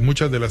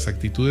 muchas de las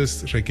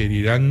actitudes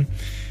requerirán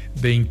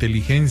de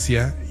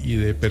inteligencia y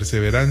de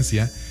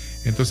perseverancia,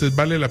 entonces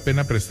vale la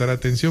pena prestar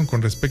atención.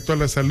 Con respecto a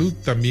la salud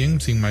también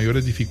sin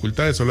mayores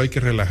dificultades, solo hay que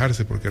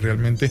relajarse porque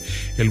realmente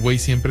el buey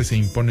siempre se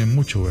impone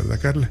mucho, ¿verdad,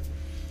 Carla?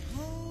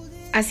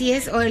 Así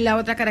es. O la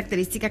otra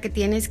característica que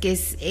tiene es que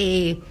es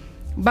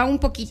va un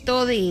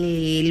poquito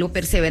de lo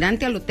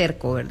perseverante a lo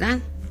terco, ¿verdad?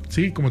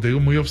 Sí, como te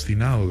digo, muy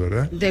obstinados,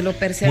 ¿verdad? De lo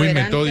perseverante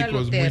muy metódicos, a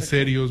lo terco. muy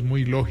serios,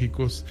 muy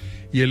lógicos.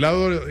 Y el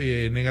lado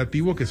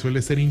negativo que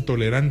suele ser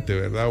intolerante,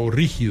 ¿verdad? O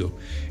rígido.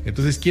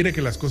 Entonces quiere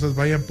que las cosas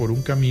vayan por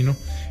un camino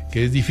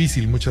que es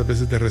difícil muchas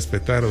veces de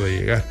respetar o de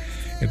llegar.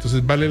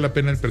 Entonces vale la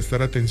pena el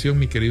prestar atención,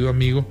 mi querido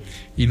amigo,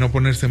 y no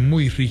ponerse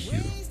muy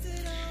rígido.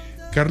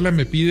 Carla,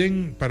 me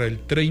piden para el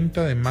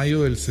 30 de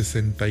mayo del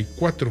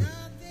 64.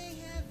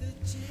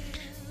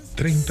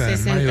 30 de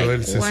mayo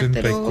del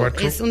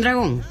 64. Es un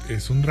dragón.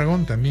 Es un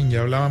dragón también, ya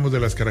hablábamos de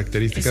las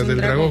características del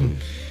dragón.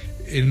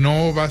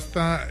 No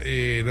basta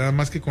nada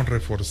más que con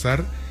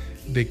reforzar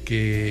de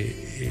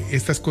que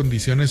estas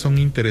condiciones son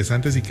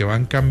interesantes y que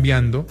van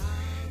cambiando,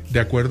 de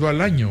acuerdo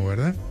al año,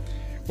 ¿verdad?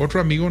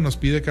 Otro amigo nos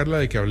pide, Carla,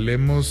 de que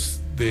hablemos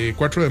de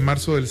 4 de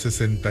marzo del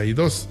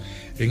 62.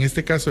 En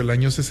este caso, el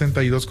año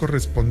 62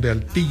 corresponde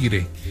al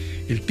tigre.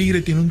 El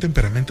tigre tiene un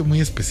temperamento muy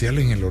especial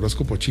en el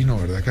horóscopo chino,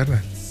 ¿verdad,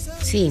 Carla?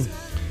 Sí.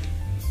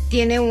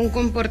 Tiene un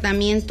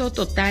comportamiento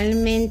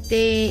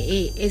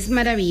totalmente, es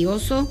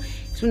maravilloso.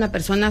 Es una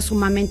persona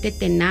sumamente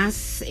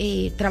tenaz,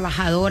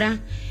 trabajadora,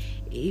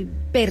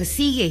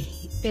 persigue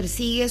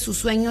sus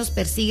sueños,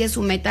 persigue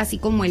su meta, así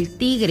como el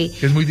tigre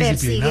es muy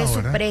persigue su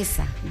 ¿verdad?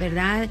 presa,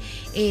 ¿verdad?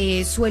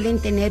 Suelen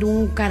tener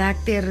un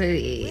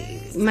carácter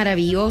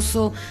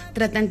maravilloso,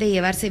 tratan de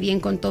llevarse bien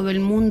con todo el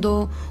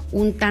mundo,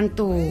 un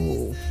tanto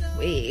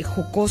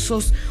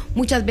jocosos,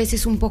 muchas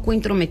veces un poco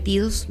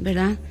intrometidos,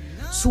 ¿verdad?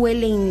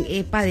 Suelen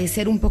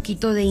padecer un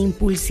poquito de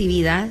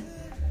impulsividad.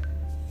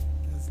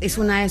 Es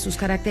una de sus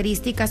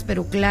características,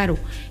 pero claro,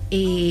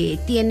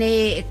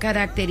 tiene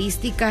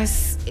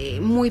características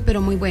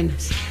pero muy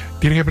buenas.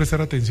 Tiene que prestar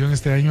atención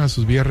este año a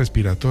sus vías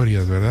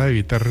respiratorias, ¿verdad?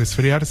 Evitar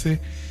resfriarse.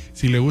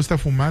 Si le gusta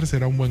fumar,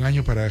 será un buen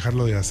año para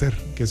dejarlo de hacer,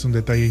 que es un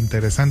detalle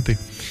interesante.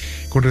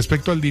 Con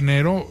respecto al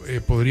dinero,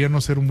 podría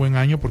no ser un buen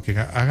año porque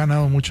ha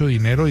ganado mucho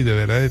dinero y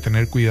deberá de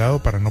tener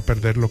cuidado para no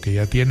perder lo que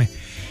ya tiene.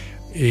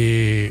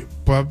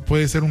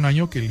 Puede ser un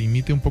año que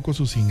limite un poco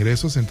sus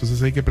ingresos,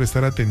 entonces hay que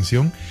prestar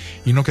atención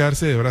y no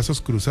quedarse de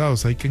brazos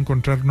cruzados. Hay que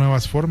encontrar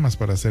nuevas formas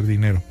para hacer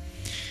dinero.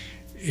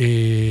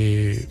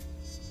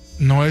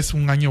 No es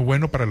un año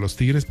bueno para los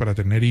tigres para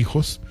tener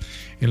hijos,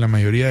 en la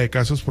mayoría de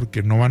casos,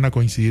 porque no van a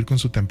coincidir con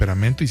su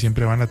temperamento y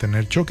siempre van a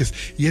tener choques.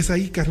 Y es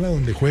ahí, Carla,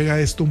 donde juega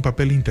esto un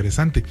papel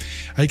interesante.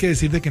 Hay que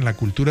decir de que en la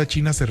cultura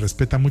china se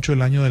respeta mucho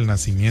el año del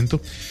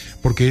nacimiento,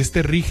 porque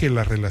este rige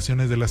las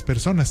relaciones de las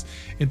personas.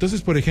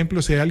 Entonces, por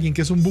ejemplo, si hay alguien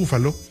que es un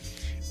búfalo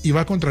y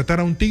va a contratar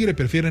a un tigre,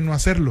 prefiere no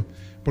hacerlo,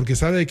 porque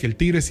sabe que el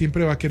tigre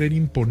siempre va a querer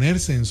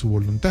imponerse en su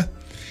voluntad.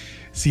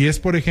 Si es,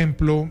 por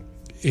ejemplo,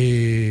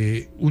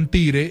 un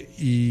tigre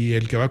y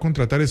el que va a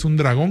contratar es un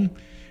dragón,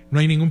 no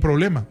hay ningún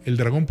problema. El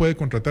dragón puede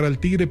contratar al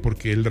tigre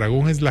porque el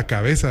dragón es la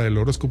cabeza del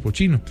horóscopo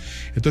chino.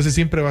 Entonces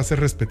siempre va a ser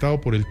respetado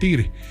por el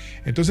tigre.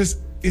 Entonces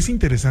es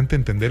interesante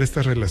entender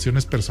estas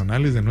relaciones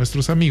personales de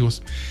nuestros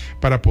amigos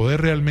para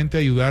poder realmente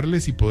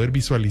ayudarles y poder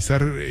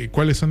visualizar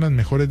cuáles son las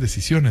mejores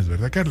decisiones,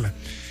 ¿verdad, Carla?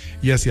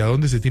 Y hacia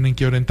dónde se tienen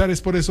que orientar.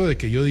 Es por eso de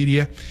que yo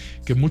diría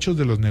que muchos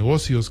de los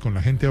negocios con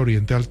la gente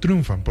oriental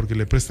triunfan, porque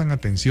le prestan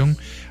atención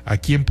a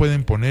quién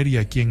pueden poner y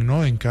a quién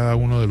no en cada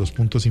uno de los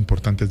puntos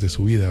importantes de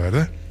su vida,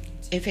 ¿verdad?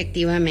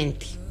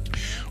 Efectivamente.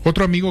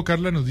 Otro amigo,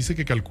 Carla, nos dice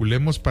que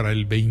calculemos para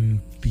el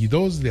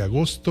 22 de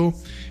agosto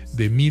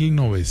de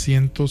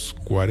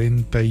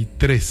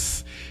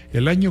 1943.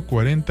 El año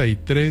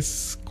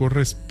 43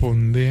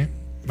 corresponde,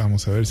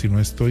 vamos a ver si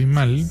no estoy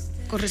mal,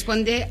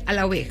 corresponde a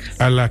la oveja.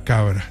 A la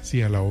cabra,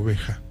 sí, a la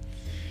oveja.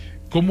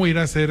 ¿Cómo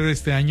irá a ser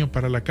este año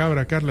para la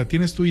cabra, Carla?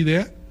 ¿Tienes tu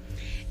idea?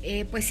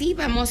 Pues sí,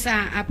 vamos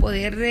a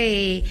poder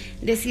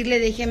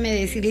déjeme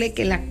decirle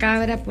que la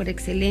cabra por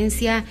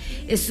excelencia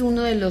es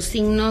uno de los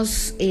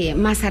signos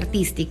más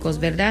artísticos,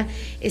 ¿verdad?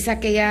 Es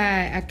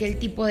aquel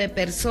tipo de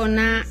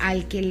persona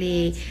al que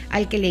le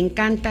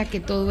encanta que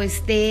todo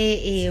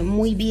esté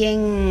muy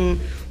bien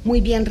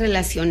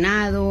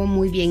relacionado,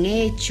 muy bien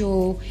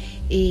hecho,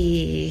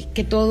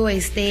 que todo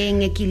esté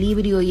en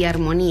equilibrio y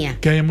armonía.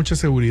 Que haya mucha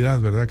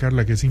seguridad, ¿verdad,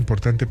 Carla? Que es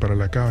importante para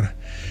la cabra.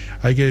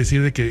 Hay que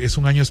decir de que es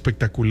un año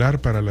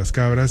espectacular para las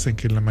cabras, en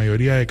que en la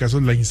mayoría de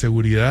casos la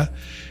inseguridad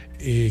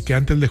que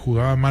antes le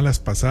jugaba malas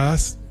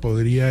pasadas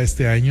podría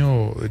este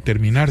año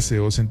terminarse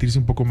o sentirse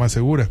un poco más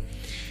segura.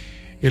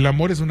 El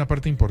amor es una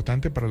parte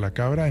importante para la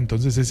cabra,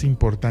 entonces es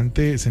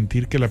importante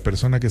sentir que la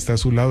persona que está a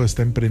su lado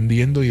está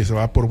emprendiendo y se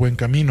va por buen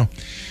camino,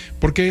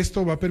 porque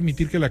esto va a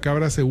permitir que la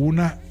cabra se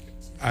una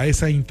a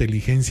esa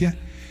inteligencia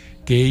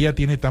que ella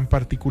tiene tan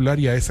particular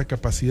y a esa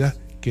capacidad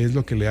que es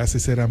lo que le hace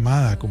ser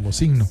amada como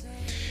signo.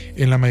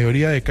 En la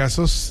mayoría de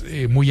casos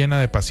muy llena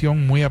de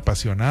pasión, muy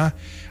apasionada,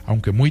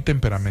 aunque muy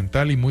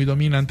temperamental y muy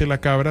dominante, la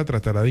cabra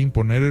tratará de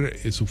imponer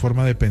su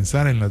forma de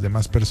pensar en las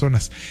demás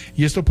personas,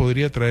 y esto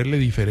podría traerle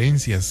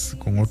diferencias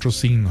con otros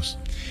signos.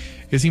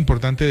 Es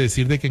importante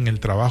decir de que en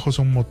el trabajo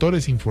son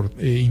motores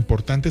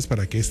importantes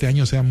para que este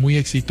año sea muy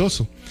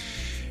exitoso.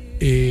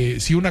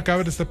 Si una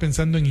cabra está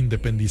pensando en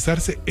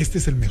independizarse, este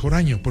es el mejor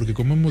año, porque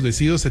como hemos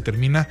dicho, se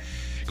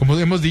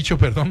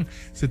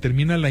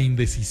termina la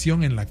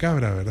indecisión en la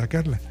cabra, ¿verdad,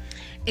 Carla?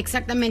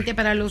 Exactamente,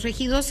 para los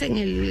regidos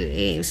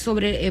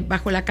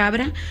bajo la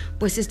cabra,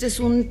 pues este es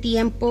un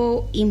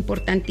tiempo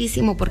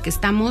importantísimo porque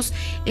estamos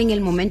en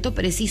el momento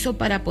preciso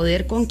para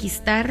poder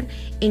conquistar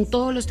en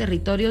todos los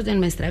territorios de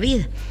nuestra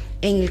vida.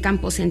 En el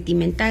campo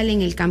sentimental,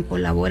 en el campo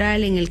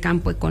laboral, en el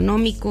campo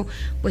económico,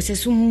 pues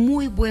es un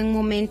muy buen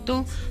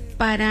momento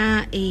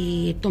para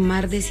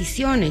tomar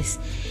decisiones.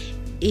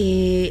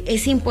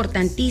 Es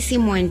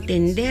importantísimo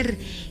entender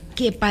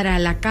que para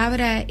la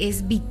cabra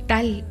es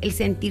vital el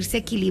sentirse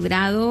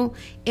equilibrado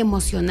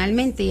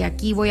emocionalmente, y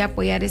aquí voy a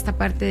apoyar esta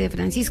parte de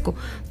Francisco.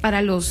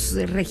 Para los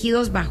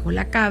regidos bajo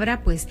la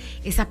cabra, pues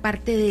esa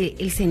parte de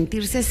el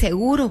sentirse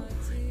seguro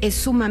es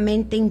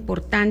sumamente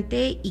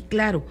importante y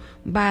claro,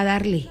 va a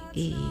darle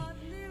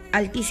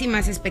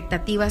altísimas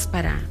expectativas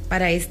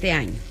para este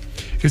año.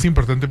 Es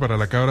importante para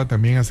la cabra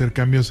también hacer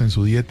cambios en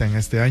su dieta en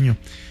este año,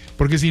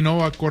 porque si no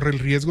corre el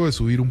riesgo de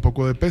subir un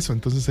poco de peso.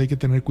 Entonces hay que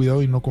tener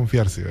cuidado y no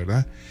confiarse,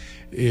 ¿verdad?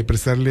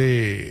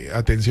 Prestarle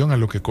atención a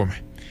lo que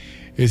come.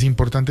 Es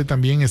importante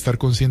también estar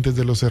conscientes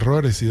de los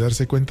errores y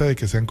darse cuenta de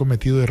que se han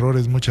cometido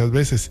errores muchas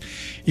veces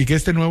y que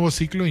este nuevo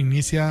ciclo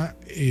inicia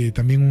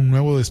también un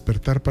nuevo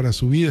despertar para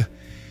su vida.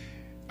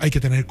 Hay que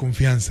tener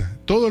confianza.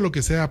 Todo lo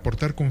que sea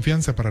aportar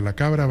confianza para la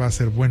cabra va a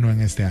ser bueno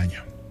en este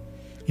año.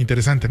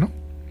 Interesante, ¿no?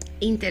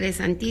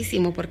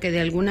 Interesantísimo, porque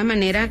de alguna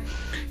manera,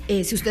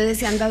 si ustedes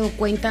se han dado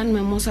cuenta, no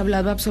hemos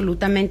hablado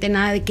absolutamente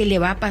nada de qué le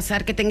va a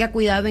pasar, que tenga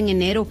cuidado en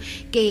enero,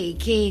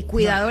 que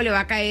cuidado le va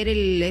a caer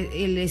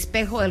el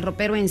espejo del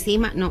ropero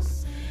encima. No,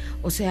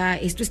 o sea,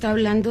 esto está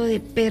hablando de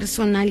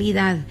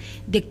personalidad,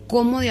 de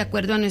cómo de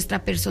acuerdo a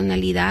nuestra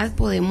personalidad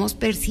podemos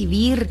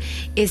percibir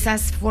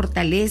esas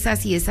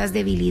fortalezas y esas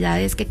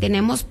debilidades que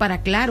tenemos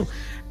para, claro,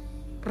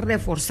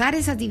 reforzar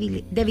esas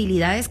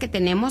debilidades que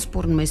tenemos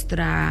por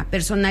nuestra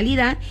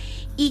personalidad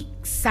y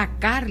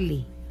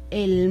sacarle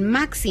el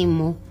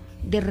máximo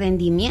de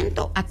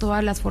rendimiento a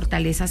todas las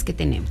fortalezas que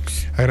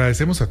tenemos.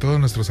 Agradecemos a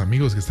todos nuestros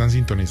amigos que están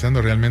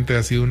sintonizando. Realmente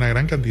ha sido una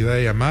gran cantidad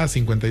de llamadas.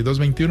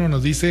 5221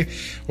 nos dice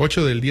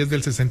 8 del 10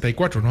 del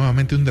 64.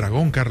 Nuevamente un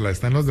dragón, Carla.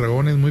 Están los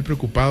dragones muy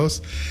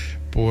preocupados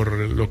por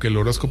lo que el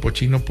horóscopo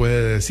chino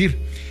puede decir.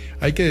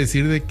 Hay que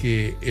decir de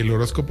que el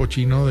horóscopo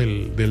chino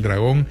del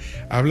dragón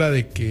habla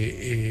de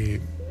que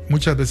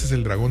muchas veces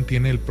el dragón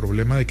tiene el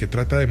problema de que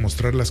trata de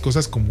mostrar las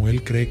cosas como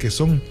él cree que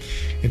son.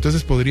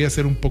 Entonces podría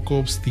ser un poco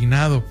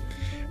obstinado.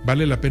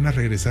 Vale la pena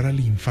regresar a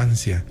la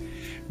infancia,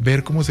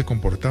 ver cómo se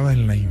comportaba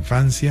en la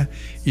infancia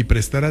y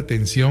prestar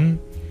atención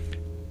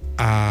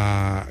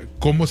a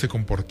cómo se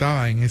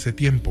comportaba en ese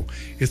tiempo.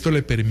 Esto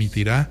le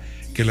permitirá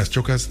que las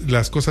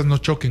cosas no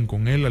choquen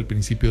con él al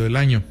principio del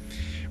año.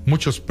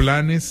 Muchos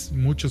planes,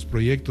 muchos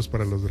proyectos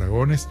para los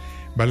dragones.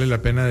 Vale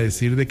la pena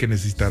decir de que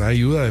necesitará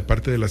ayuda de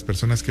parte de las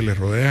personas que le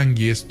rodean,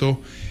 y esto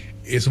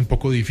es un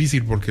poco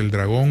difícil porque el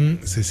dragón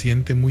se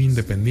siente muy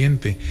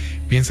independiente,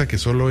 piensa que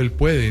solo él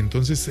puede.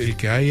 Entonces el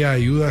que haya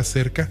ayuda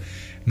cerca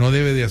no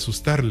debe de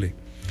asustarle.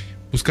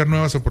 Buscar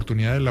nuevas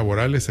oportunidades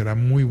laborales será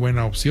muy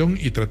buena opción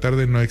y tratar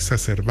de no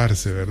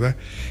exacerbarse, ¿verdad?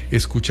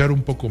 Escuchar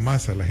un poco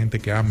más a la gente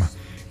que ama.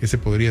 Ese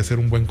podría ser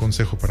un buen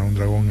consejo para un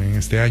dragón en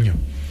este año.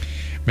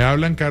 Me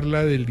hablan,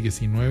 Carla, del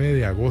 19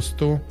 de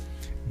agosto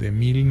de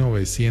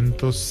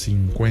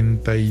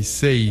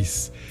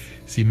 1956.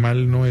 Si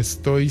mal no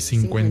estoy,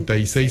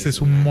 56 es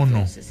un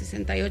mono.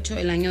 68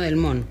 el año del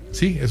mono.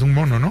 Sí, es un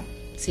mono, ¿no?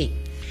 Sí.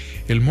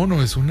 El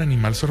mono es un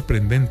animal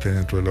sorprendente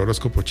dentro del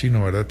horóscopo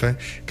chino, ¿verdad?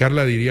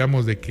 Carla,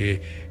 diríamos de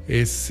que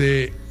es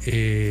el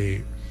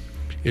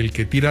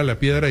que tira la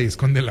piedra y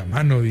esconde la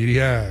mano,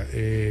 diría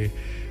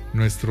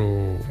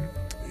nuestro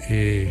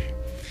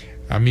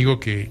amigo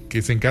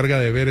que se encarga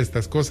de ver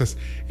estas cosas.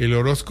 El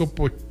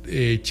horóscopo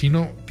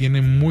chino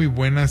tiene muy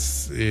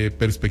buenas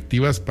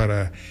perspectivas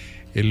para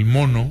el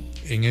mono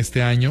en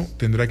este año.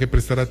 Tendrá que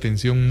prestar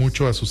atención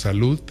mucho a su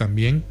salud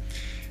también.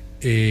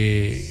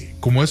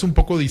 Como es un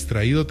poco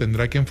distraído,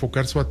 tendrá que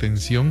enfocar su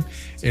atención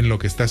en lo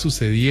que está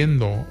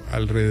sucediendo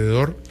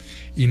alrededor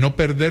y no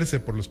perderse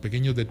por los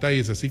pequeños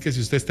detalles. Así que si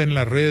usted está en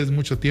las redes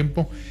mucho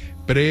tiempo,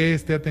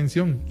 preste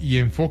atención y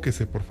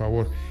enfóquese, por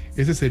favor.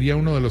 Ese sería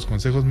uno de los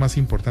consejos más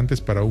importantes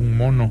para un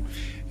mono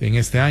en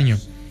este año.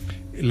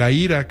 La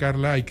ira,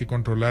 Carla, hay que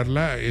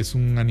controlarla. Es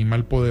un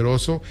animal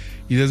poderoso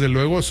y desde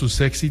luego sus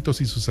éxitos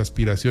y sus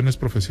aspiraciones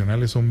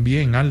profesionales son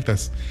bien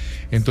altas.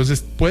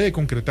 Entonces puede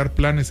concretar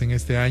planes en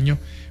este año.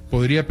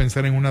 Podría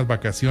pensar en unas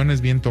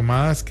vacaciones bien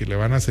tomadas que le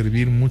van a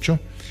servir mucho.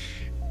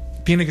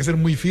 Tiene que ser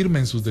muy firme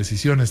en sus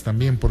decisiones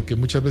también, porque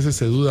muchas veces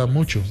se duda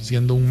mucho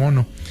siendo un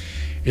mono.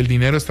 El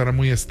dinero estará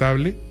muy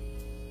estable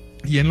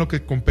y en lo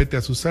que compete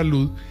a su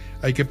salud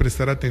hay que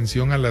prestar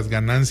atención a las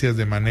ganancias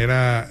de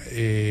manera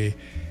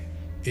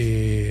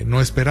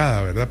no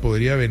esperada, ¿verdad?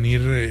 Podría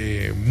venir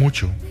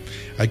mucho.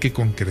 Hay que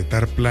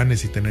concretar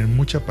planes y tener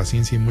mucha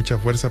paciencia y mucha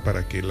fuerza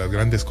para que las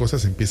grandes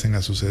cosas empiecen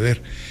a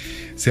suceder.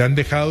 Se han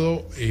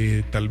dejado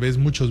tal vez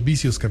muchos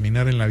vicios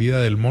caminar en la vida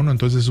del mono,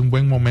 entonces es un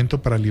buen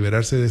momento para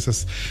liberarse de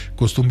esas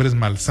costumbres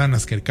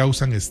malsanas que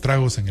causan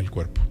estragos en el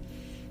cuerpo.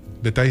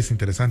 Detalles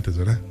interesantes,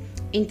 ¿verdad?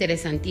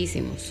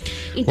 Interesantísimos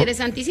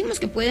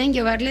que pueden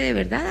llevarle de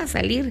verdad a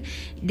salir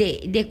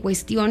de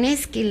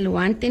cuestiones que lo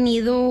han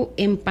tenido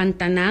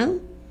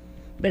empantanado,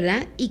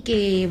 ¿verdad? Y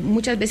que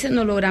muchas veces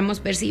no logramos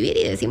percibir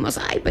y decimos,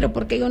 ay, pero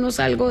 ¿por qué yo no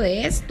salgo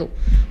de esto?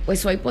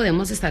 Pues hoy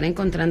podemos estar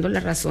encontrando la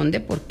razón de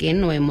por qué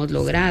no hemos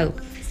logrado.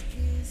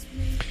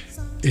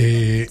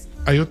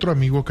 Hay otro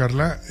amigo,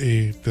 Carla,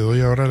 te doy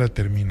ahora la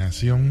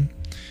terminación.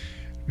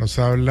 Nos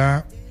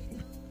habla,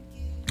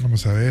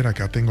 vamos a ver,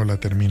 acá tengo la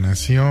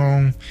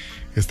terminación.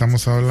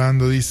 Estamos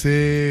hablando,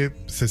 dice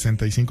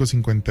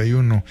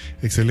 6551.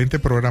 Excelente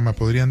programa,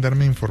 podrían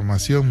darme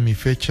información. Mi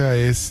fecha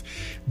es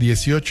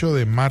 18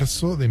 de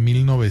marzo de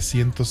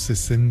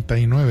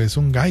 1969. Es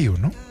un gallo,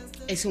 ¿no?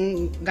 Es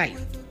un gallo.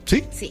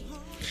 ¿Sí? Sí.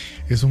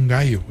 Es un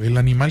gallo, el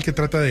animal que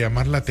trata de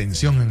llamar la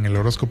atención en el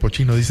horóscopo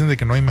chino. Dicen de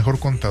que no hay mejor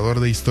contador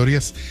de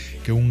historias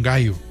que un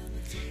gallo.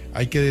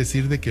 Hay que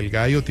decir de que el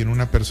gallo tiene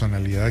una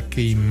personalidad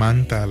que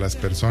imanta a las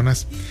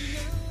personas.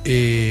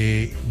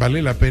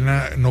 Vale la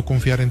pena no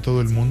confiar en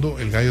todo el mundo.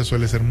 El gallo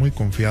suele ser muy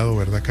confiado,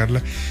 ¿verdad,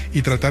 Carla?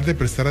 Y tratar de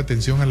prestar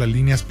atención a las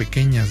líneas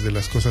pequeñas de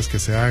las cosas que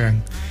se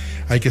hagan.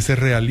 Hay que ser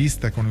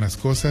realista con las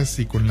cosas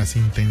y con las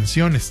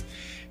intenciones.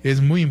 Es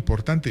muy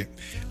importante.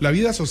 La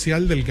vida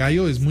social del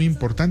gallo es muy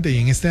importante, y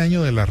en este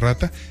año de la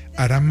rata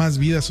hará más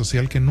vida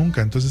social que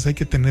nunca. Entonces hay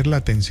que tener la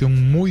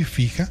atención muy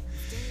fija.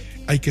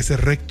 Hay que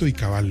ser recto y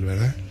cabal,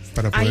 ¿verdad?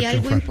 Para poder Hay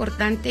algo triunfar.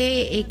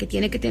 importante que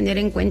tiene que tener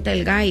en cuenta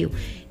el gallo,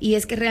 y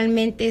es que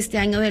realmente este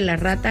año de la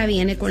rata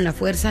viene con la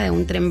fuerza de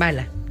un tren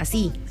bala,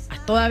 así,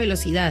 a toda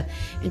velocidad.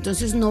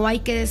 Entonces no hay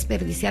que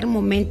desperdiciar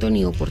momento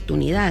ni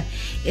oportunidad.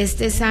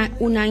 Este es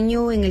un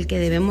año en el que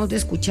debemos de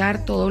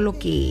escuchar todo lo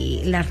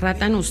que la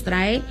rata nos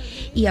trae,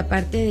 y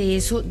aparte de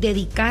eso,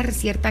 dedicar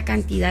cierta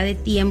cantidad de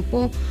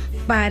tiempo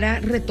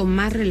para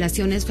retomar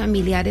relaciones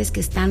familiares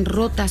que están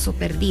rotas o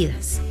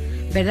perdidas,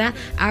 ¿verdad?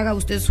 Haga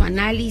usted su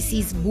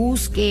análisis,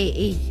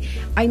 busque.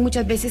 Hay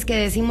muchas veces que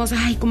decimos,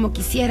 ay, como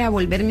quisiera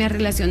volverme a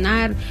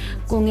relacionar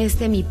con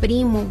mi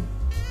primo,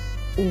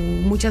 o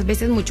muchas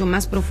veces mucho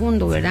más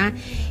profundo, ¿verdad?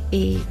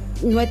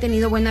 No he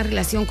tenido buena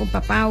relación con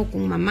papá o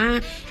con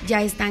mamá,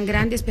 ya están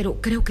grandes, pero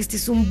creo que este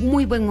es un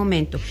muy buen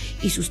momento.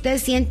 Y si usted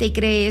siente y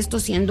cree esto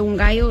siendo un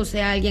gallo, o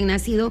sea, alguien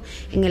nacido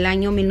en el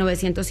año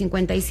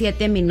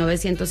 1957,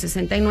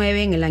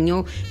 1969, en el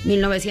año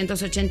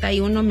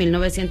 1981,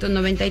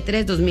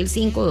 1993,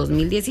 2005,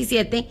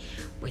 2017,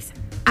 pues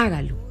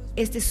hágalo.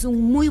 Este es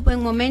un muy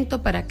buen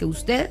momento para que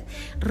usted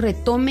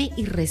retome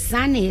y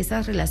resane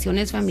esas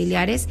relaciones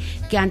familiares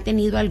que han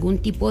tenido algún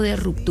tipo de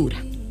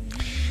ruptura.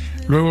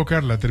 Luego,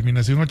 Carla,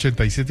 terminación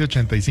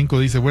 8785,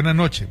 dice: buena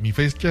noche, mi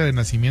fecha de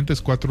nacimiento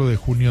es 4 de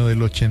junio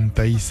del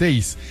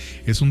 86,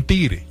 es un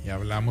tigre, ya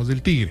hablamos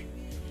del tigre.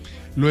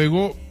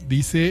 Luego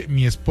dice: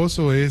 mi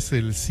esposo es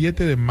el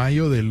 7 de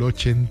mayo del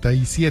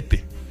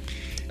 87.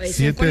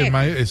 7 de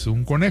mayo es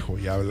un conejo,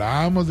 ya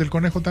hablábamos del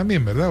conejo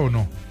también, ¿verdad o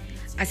no?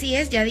 Así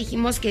es, ya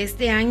dijimos que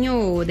este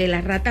año de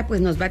la rata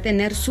pues nos va a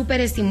tener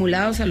súper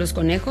estimulados a los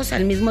conejos.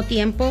 Al mismo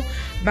tiempo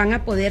van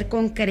a poder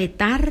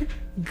concretar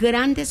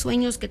grandes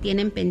sueños que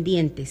tienen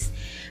pendientes,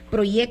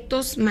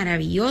 proyectos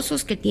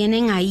maravillosos que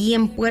tienen ahí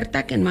en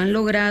puerta que no han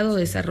logrado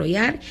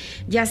desarrollar,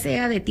 ya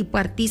sea de tipo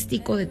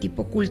artístico, de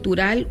tipo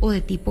cultural o de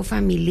tipo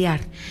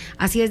familiar.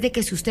 Así es de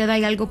que si usted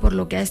hay algo por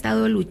lo que ha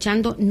estado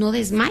luchando, no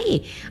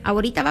desmaye.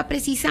 Ahorita va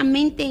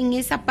precisamente en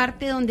esa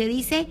parte donde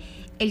dice: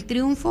 el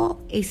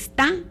triunfo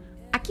está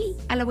aquí,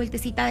 a la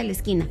vueltecita de la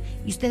esquina,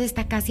 y usted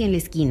está casi en la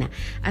esquina.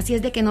 Así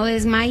es de que no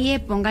desmaye,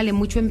 póngale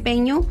mucho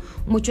empeño,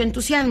 mucho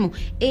entusiasmo.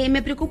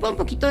 Me preocupa un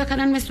poquito dejar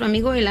a nuestro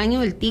amigo del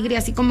año del tigre,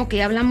 así como que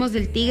ya hablamos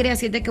del tigre,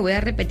 así es de que voy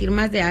a repetir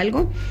más de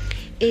algo.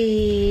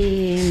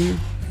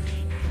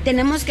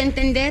 Tenemos que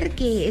entender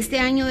que este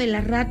año de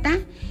la rata,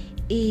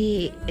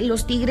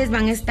 los tigres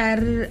van a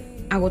estar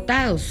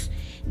agotados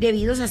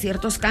debido a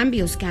ciertos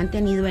cambios que han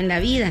tenido en la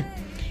vida.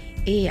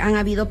 Han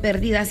habido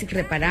pérdidas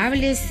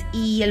irreparables,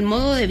 y el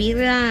modo de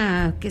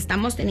vida que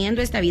estamos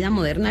teniendo, esta vida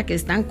moderna que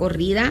es tan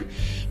corrida,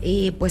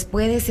 pues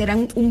puede ser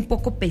un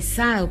poco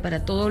pesado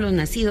para todos los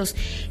nacidos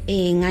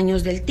en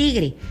años del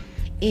tigre.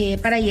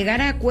 Para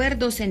llegar a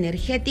acuerdos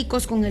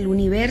energéticos con el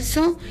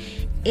universo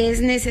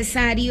es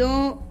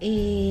necesario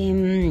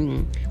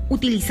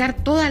utilizar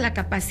toda la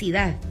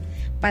capacidad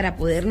para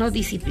podernos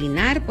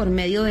disciplinar por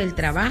medio del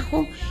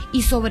trabajo,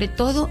 y sobre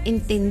todo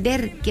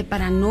entender que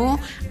para no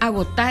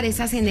agotar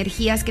esas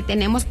energías que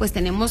tenemos, pues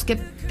tenemos que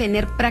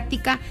tener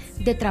práctica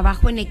de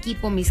trabajo en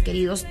equipo, mis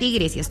queridos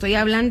tigres. Y estoy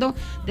hablando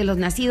de los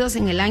nacidos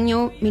en el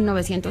año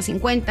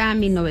 1950,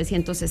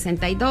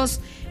 1962,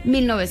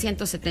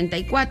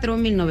 1974,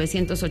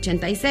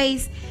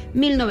 1986,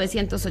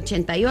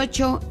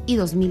 1988 y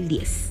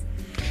 2010.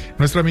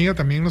 Nuestra amiga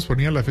también nos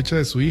ponía la fecha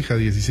de su hija,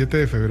 17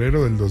 de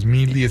febrero del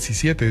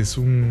 2017. Es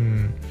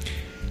un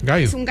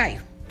gallo. Es un gallo.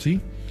 Sí,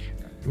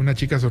 una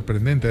chica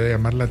sorprendente, de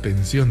llamar la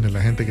atención de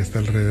la gente que está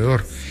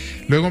alrededor.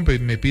 Luego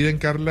me piden,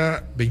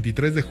 Carla,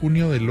 23 de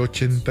junio del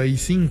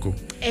 85.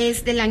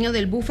 Es del año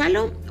del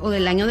búfalo o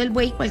del año del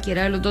buey,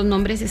 cualquiera de los dos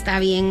nombres está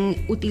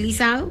bien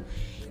utilizado.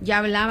 Ya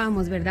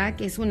hablábamos, ¿verdad?,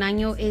 que es un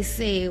año,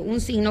 es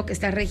un signo que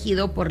está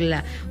regido por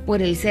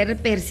el ser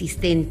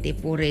persistente,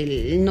 por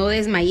el no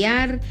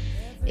desmayar.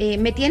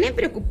 Me tienen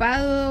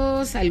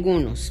preocupados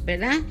algunos,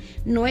 ¿verdad?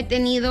 No he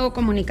tenido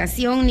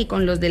comunicación ni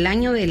con los del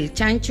año del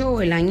chancho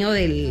o el año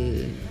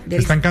del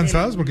 ¿Están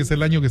cansados porque es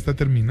el año que está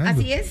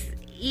terminando? Así es.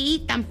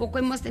 Y tampoco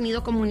hemos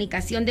tenido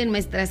comunicación de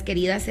nuestras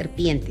queridas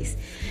serpientes.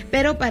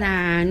 Pero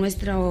para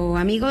nuestro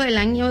amigo del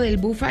año del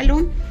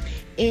búfalo,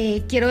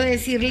 quiero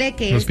decirle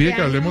que nos pide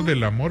que hablemos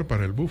del amor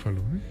para el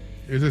búfalo, ¿eh?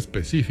 Es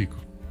específico.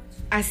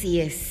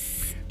 Así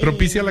es.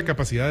 Propicia la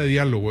capacidad de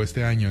diálogo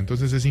este año,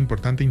 entonces es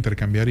importante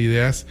intercambiar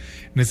ideas.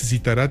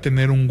 Necesitará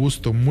tener un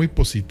gusto muy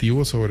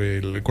positivo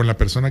con la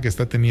persona que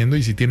está teniendo,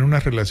 y si tiene una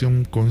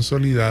relación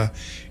consolidada,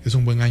 es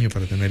un buen año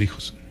para tener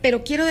hijos.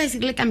 Pero quiero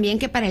decirle también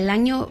que para el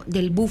año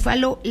del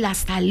búfalo, la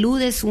salud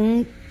es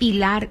un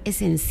pilar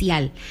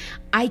esencial.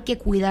 Hay que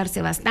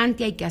cuidarse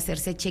bastante, hay que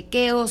hacerse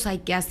chequeos, hay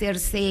que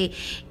hacerse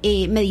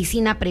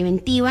medicina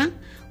preventiva,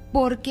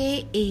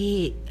 porque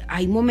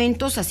hay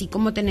momentos, así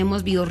como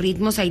tenemos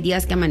biorritmos, hay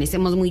días que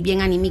amanecemos muy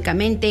bien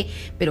anímicamente,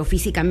 pero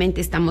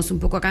físicamente estamos un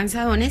poco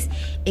cansadones.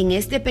 En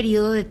este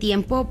periodo de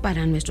tiempo,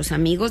 para nuestros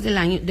amigos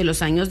de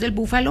los años del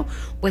búfalo,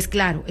 pues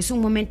claro, es un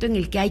momento en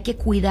el que hay que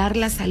cuidar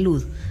la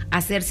salud,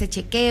 hacerse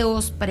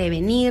chequeos,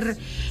 prevenir,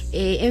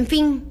 en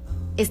fin,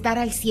 estar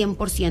al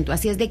 100%.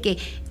 Así es de que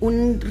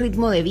un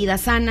ritmo de vida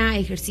sana,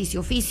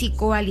 ejercicio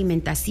físico,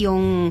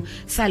 alimentación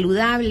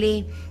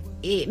saludable,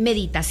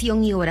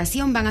 meditación y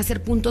oración van a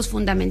ser puntos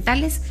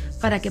fundamentales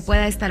para que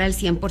pueda estar al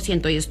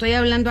 100%. Y estoy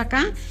hablando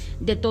acá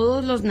de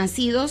todos los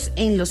nacidos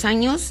en los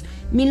años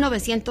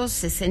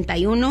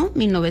 1961,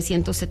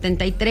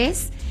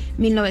 1973,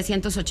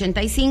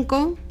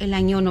 1985, el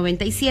año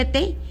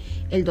 97,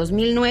 el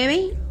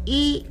 2009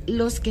 y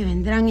los que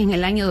vendrán en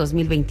el año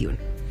 2021.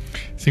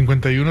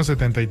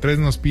 5173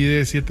 nos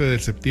pide 7 de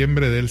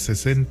septiembre del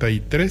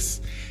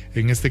 63.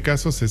 En este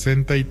caso,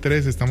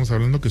 63, estamos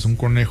hablando que es un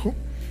conejo.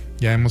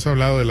 Ya hemos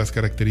hablado de las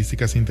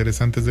características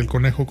interesantes del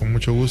conejo, con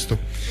mucho gusto.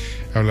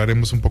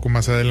 Hablaremos un poco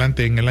más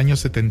adelante. En el año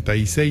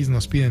 76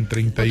 nos piden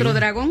 31. ¿Otro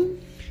dragón?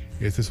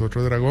 Este es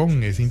otro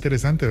dragón. Es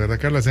interesante, ¿verdad,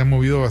 Carla? Se han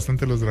movido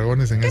bastante los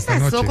dragones en esta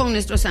noche. ¿Qué pasó con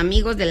nuestros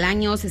amigos del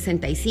año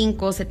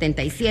 65,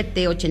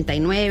 77,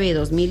 89,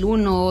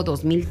 2001,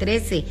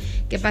 2013?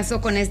 ¿Qué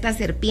pasó con estas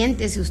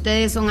serpientes? Si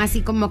ustedes son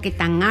así como que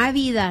tan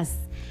ávidas.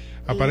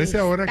 Aparece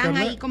ahora, están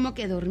Carla, ahí como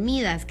que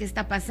dormidas. ¿Qué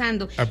está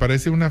pasando?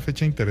 Aparece una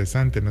fecha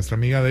interesante. Nuestra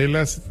amiga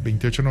Adelas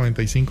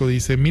 2895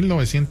 dice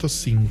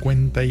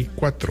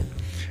 1954,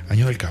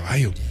 año del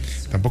caballo.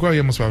 Tampoco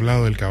habíamos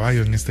hablado del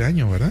caballo en este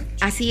año, ¿verdad?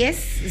 Así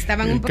es,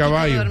 estaban un poquito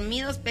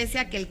dormidos, pese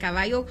a que el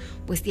caballo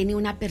pues tiene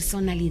una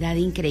personalidad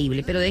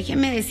increíble. Pero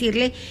déjeme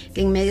decirle que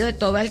en medio de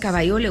todo al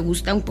caballo le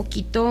gusta un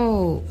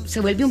poquito,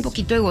 se vuelve un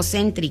poquito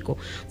egocéntrico,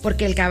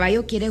 porque el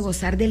caballo quiere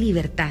gozar de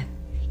libertad.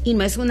 Y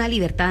no es una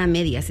libertad a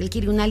medias, él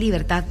quiere una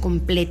libertad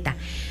completa,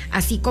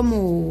 así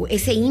como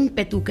ese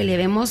ímpetu que le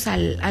vemos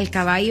al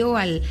caballo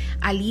al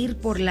ir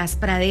por las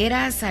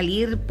praderas,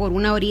 salir por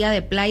una orilla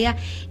de playa.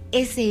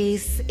 Esa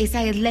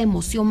es la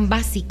emoción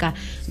básica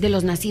de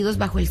los nacidos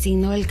bajo el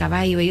signo del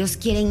caballo. Ellos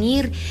quieren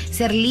ir,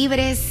 ser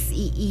libres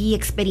y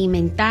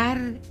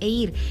experimentar e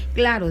ir.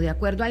 Claro, de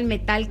acuerdo al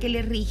metal que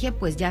les rige,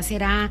 pues ya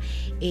será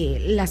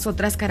las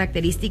otras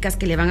características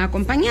que le van a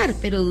acompañar,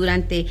 pero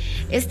durante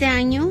este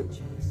año,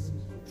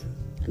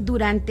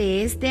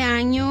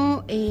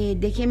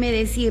 déjeme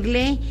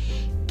decirle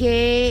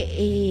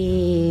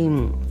que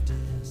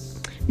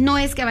no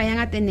es que vayan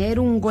a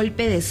tener un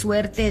golpe de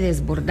suerte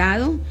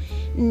desbordado,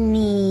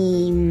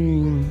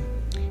 ni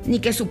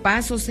que su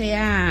paso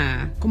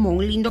sea como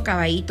un lindo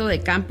caballito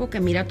de campo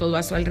que mira todo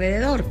a su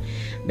alrededor,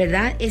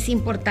 ¿verdad? Es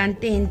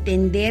importante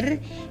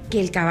entender que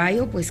el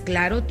caballo, pues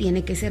claro,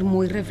 tiene que ser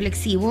muy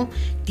reflexivo,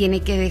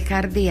 tiene que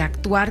dejar de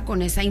actuar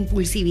con esa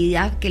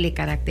impulsividad que le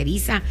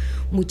caracteriza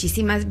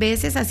muchísimas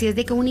veces, así es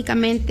de que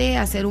únicamente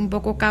a ser un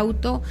poco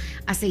cauto,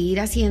 a seguir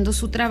haciendo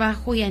su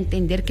trabajo y a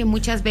entender que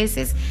muchas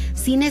veces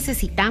sí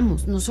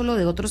necesitamos, no solo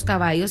de otros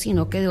caballos,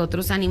 sino que de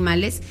otros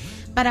animales,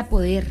 para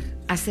poder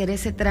hacer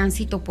ese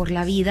tránsito por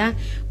la vida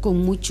con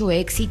mucho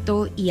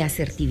éxito y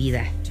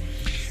asertividad.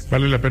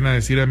 Vale la pena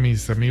decir a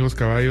mis amigos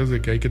caballos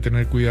de que hay que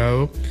tener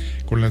cuidado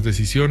con las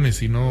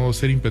decisiones y no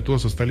ser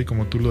impetuosos, tal y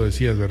como tú lo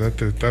decías, ¿verdad?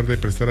 Tratar de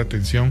prestar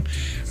atención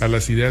a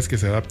las ideas que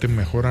se adapten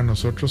mejor a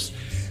nosotros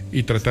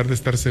y tratar de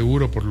estar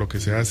seguro por lo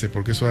que se hace,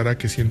 porque eso hará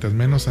que sientas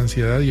menos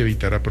ansiedad y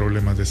evitará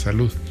problemas de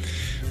salud.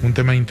 Un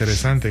tema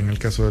interesante en el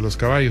caso de los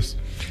caballos.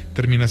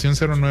 Terminación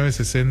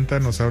 0960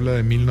 nos habla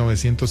de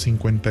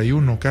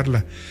 1951,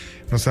 Carla.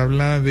 Nos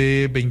habla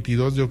de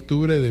 22 de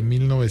octubre de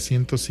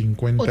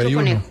 1951. Otro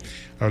conejo.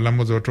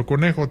 Hablamos de otro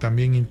conejo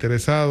también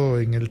interesado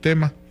en el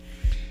tema.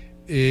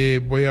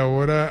 Voy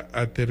ahora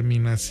a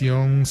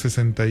terminación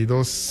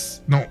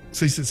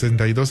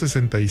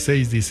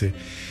 6266, dice: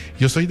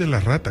 yo soy de la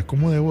rata,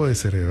 ¿cómo debo de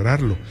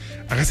celebrarlo?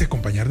 Hágase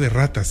acompañar de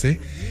ratas, ¿eh?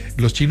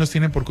 Los chinos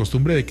tienen por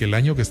costumbre de que el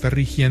año que está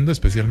rigiendo,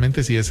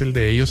 especialmente si es el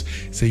de ellos,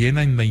 se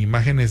llenan de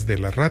imágenes de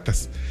las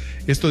ratas.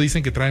 Esto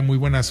dicen que trae muy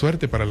buena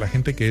suerte para la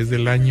gente que es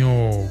del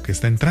año que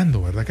está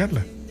entrando, ¿verdad,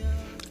 Carla?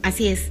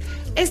 Así es.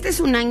 Este es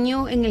un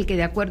año en el que,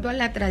 de acuerdo a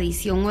la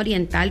tradición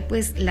oriental,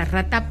 pues la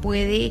rata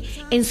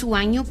en su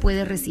año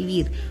puede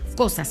recibir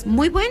cosas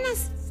muy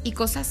buenas y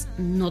cosas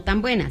no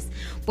tan buenas.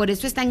 Por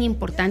eso es tan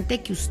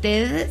importante que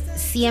usted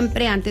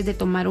siempre, antes de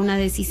tomar una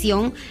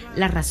decisión,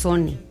 la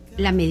razone,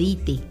 la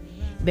medite,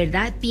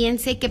 ¿verdad?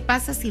 Piense qué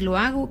pasa si lo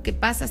hago, qué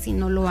pasa si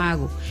no lo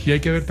hago. Y hay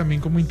que ver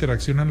también cómo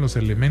interaccionan los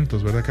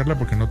elementos, ¿verdad, Carla?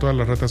 Porque no todas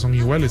las ratas son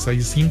iguales,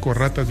 hay 5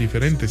 ratas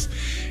diferentes.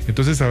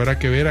 Entonces habrá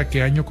que ver a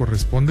qué año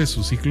corresponde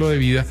su ciclo de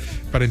vida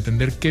para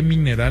entender qué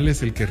mineral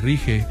es el que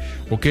rige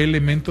o qué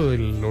elemento de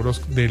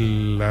los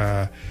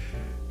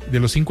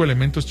 5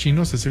 elementos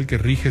chinos es el que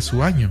rige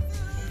su año.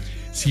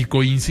 Si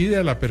coincide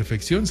a la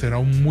perfección, será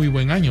un muy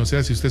buen año. O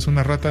sea, si usted es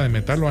una rata de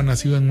metal o ha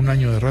nacido en un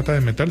año de rata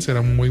de metal,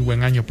 será un muy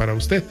buen año para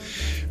usted.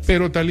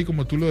 Pero tal y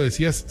como tú lo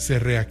decías, se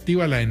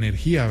reactiva la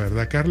energía,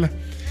 ¿verdad, Carla?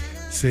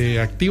 Se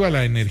activa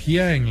la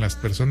energía en las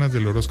personas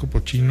del horóscopo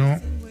chino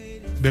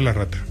de la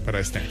rata para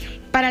este año.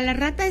 Para la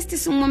rata este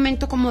es un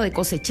momento como de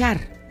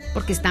cosechar,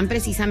 porque están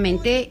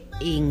precisamente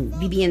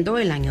viviendo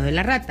el año de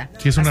la rata.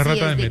 Si es una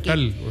rata de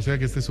metal, o sea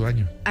que este es su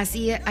año.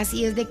 Así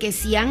es de que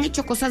si han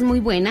hecho cosas muy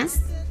buenas,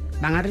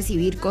 van a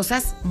recibir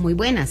cosas muy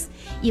buenas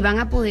y van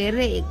a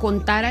poder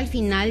contar al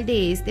final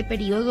de este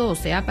periodo, o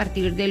sea, a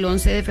partir del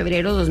 11 de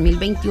febrero de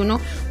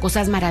 2021,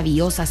 cosas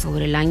maravillosas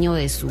sobre el año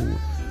de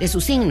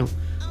su signo.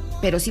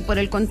 Pero si por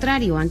el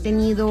contrario han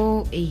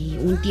tenido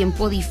un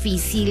tiempo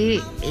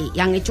difícil y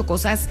han hecho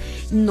cosas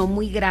no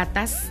muy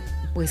gratas,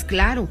 pues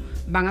claro,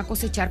 van a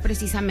cosechar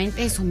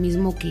precisamente eso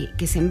mismo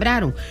que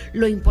sembraron.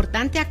 Lo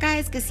importante acá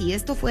es que si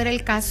esto fuera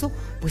el caso,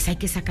 pues hay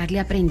que sacarle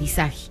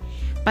aprendizaje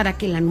para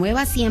que la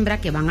nueva siembra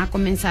que van a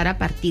comenzar a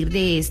partir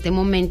de este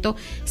momento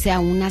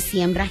sea una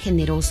siembra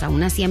generosa,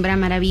 una siembra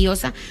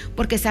maravillosa,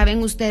 porque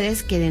saben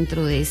ustedes que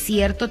dentro de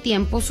cierto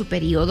tiempo su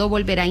periodo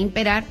volverá a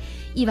imperar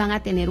y van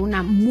a tener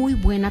una muy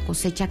buena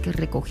cosecha que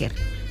recoger,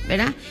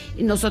 ¿verdad?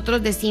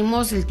 Nosotros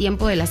decimos el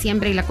tiempo de la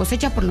siembra y la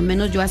cosecha, por lo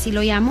menos yo así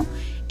lo llamo.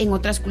 En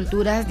otras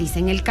culturas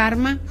dicen el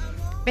karma,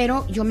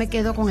 pero yo me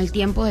quedo con el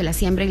tiempo de la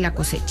siembra y la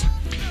cosecha.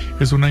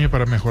 Es un año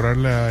para mejorar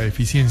la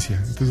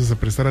eficiencia, entonces a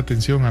prestar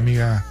atención,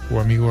 amiga o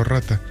amigo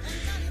rata.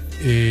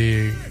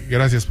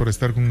 Gracias por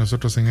estar con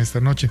nosotros en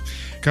esta noche.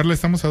 Carla,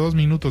 estamos a 2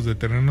 minutos de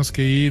tenernos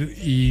que ir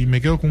y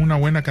me quedo con una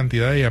buena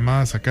cantidad de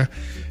llamadas acá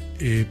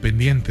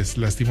pendientes,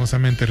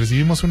 lastimosamente.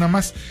 Recibimos una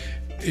más.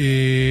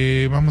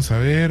 Vamos a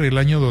ver, el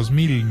año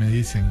 2000, me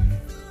dicen.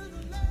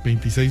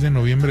 26 de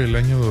noviembre del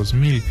año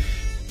 2000.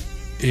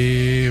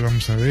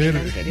 Vamos a ver. El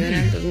anterior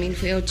al 2000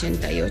 fue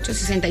 88,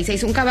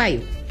 66, un caballo.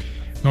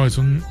 No,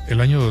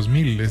 el año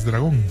 2000, es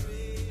dragón.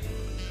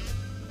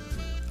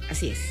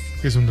 Así es.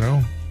 Es un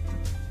dragón.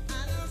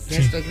 Ya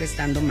sí. Estoy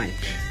restando mal.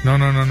 No.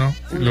 Lo dragón.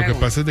 Que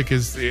pasa es de que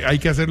hay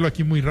que hacerlo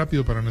aquí muy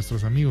rápido para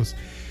nuestros amigos.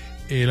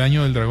 El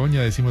año del dragón,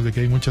 ya decimos de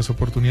que hay muchas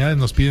oportunidades.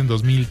 Nos piden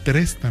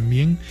 2003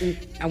 también.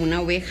 A una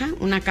oveja,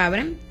 una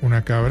cabra.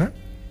 Una cabra.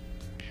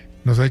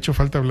 Nos ha hecho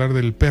falta hablar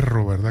del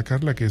perro, ¿verdad,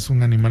 Carla? Que es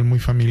un animal muy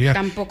familiar.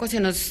 Tampoco se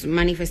nos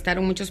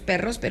manifestaron muchos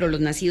perros, pero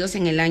los nacidos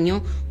en el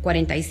año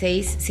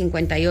 46,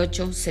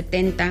 58,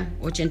 70,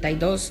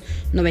 82,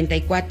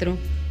 94,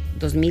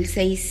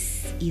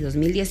 2006 y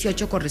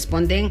 2018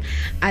 corresponden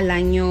al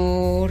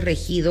año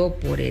regido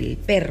por el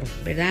perro,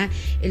 ¿verdad?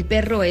 El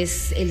perro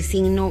es el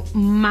signo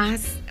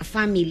más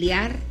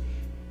familiar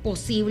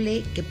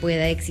posible que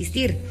pueda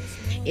existir.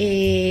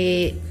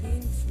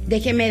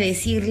 Déjeme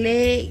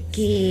decirle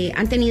que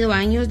han tenido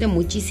años de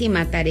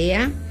muchísima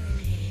tarea,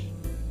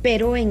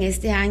 pero en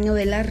este año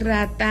de la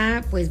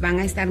rata pues van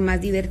a estar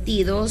más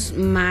divertidos,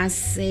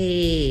 más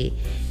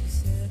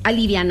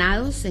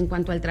alivianados en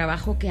cuanto al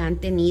trabajo que han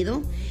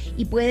tenido,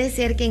 y puede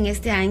ser que en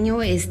este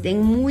año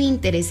estén muy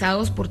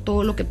interesados por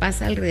todo lo que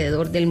pasa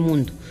alrededor del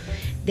mundo.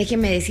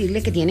 Déjeme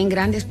decirle que tienen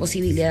grandes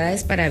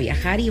posibilidades para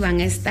viajar y van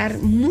a estar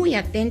muy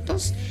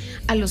atentos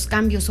a los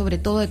cambios, sobre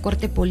todo de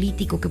corte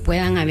político, que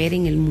puedan haber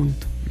en el mundo,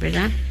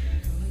 ¿verdad?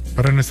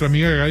 Para nuestra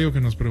amiga Gallo,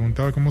 que nos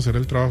preguntaba cómo será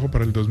el trabajo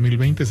para el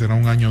 2020, será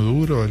un año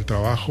duro del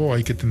trabajo,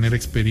 hay que tener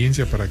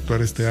experiencia para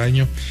actuar este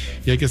año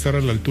y hay que estar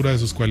a la altura de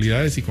sus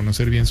cualidades y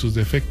conocer bien sus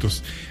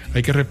defectos.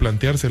 Hay que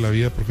replantearse la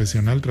vida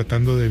profesional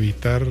tratando de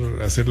evitar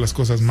hacer las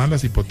cosas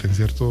malas y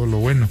potenciar todo lo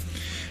bueno.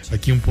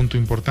 Aquí un punto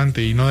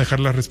importante, y no dejar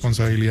la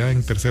responsabilidad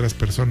en terceras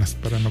personas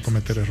para no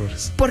cometer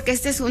errores. Porque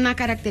esta es una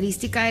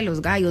característica de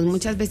los gallos.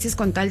 Muchas veces,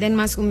 con tal de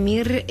no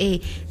asumir,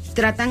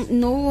 tratan,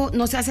 no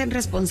se hacen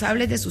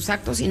responsables de sus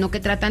actos, sino que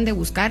tratan de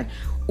buscar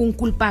un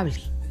culpable,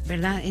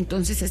 ¿verdad?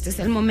 Entonces este es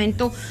el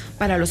momento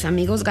para los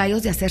amigos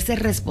gallos de hacerse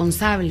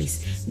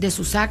responsables de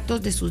sus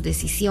actos, de sus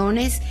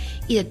decisiones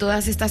y de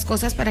todas estas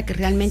cosas para que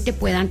realmente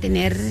puedan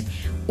tener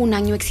un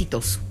año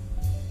exitoso.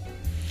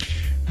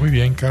 Muy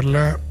bien,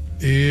 Carla.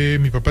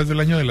 Mi papá es del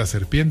año de la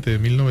serpiente, de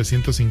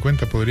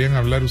 1950. ¿Podrían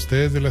hablar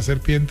ustedes de la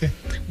serpiente?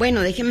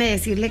 Bueno, déjeme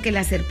decirle que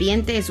la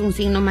serpiente es un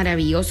signo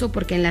maravilloso,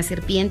 porque en la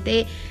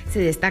serpiente se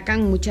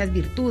destacan muchas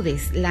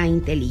virtudes: la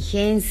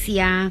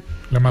inteligencia,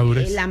 la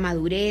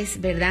madurez,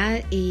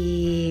 ¿verdad?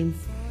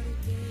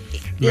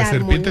 Las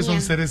serpientes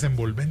son seres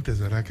envolventes,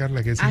 ¿verdad,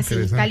 Carla? Que es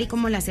interesante. Sí, tal y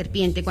como la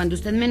serpiente. Cuando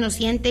usted menos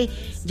siente,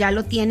 ya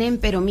lo tienen,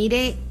 pero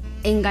mire,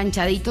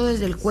 enganchadito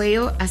desde el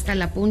cuello hasta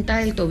la punta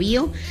del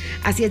tobillo.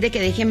 Así es de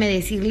que déjeme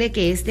decirle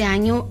que este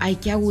año hay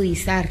que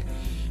agudizar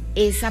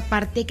esa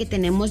parte que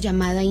tenemos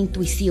llamada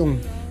intuición.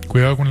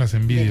 Cuidado con las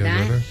envidias,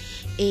 ¿verdad?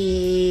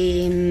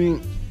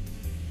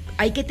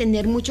 hay que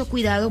tener mucho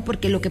cuidado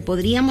porque lo que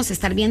podríamos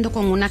estar viendo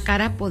con una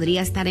cara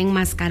podría estar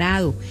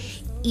enmascarado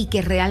y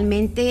que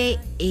realmente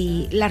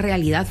la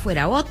realidad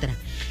fuera otra.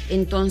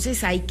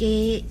 Entonces hay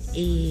que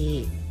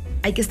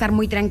estar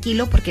muy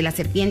tranquilo porque la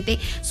serpiente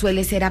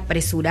suele ser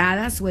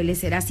apresurada, suele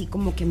ser así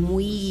como que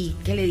muy,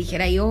 ¿qué le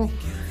dijera yo?,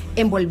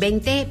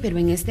 envolvente, pero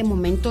en este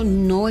momento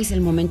no es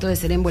el momento de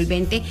ser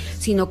envolvente,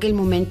 sino que el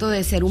momento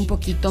de ser un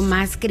poquito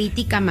más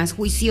crítica, más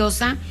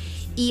juiciosa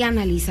y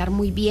analizar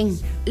muy bien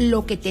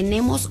lo que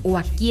tenemos o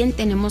a quién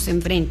tenemos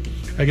enfrente.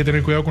 Hay que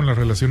tener cuidado con las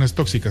relaciones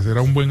tóxicas.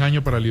 Será un buen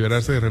año para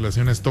liberarse de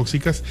relaciones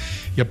tóxicas.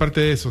 Y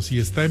aparte de eso, si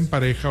está en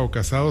pareja o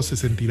casado, se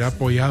sentirá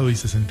apoyado y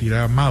se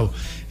sentirá amado.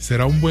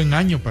 Será un buen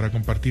año para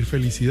compartir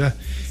felicidad.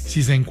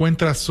 Si se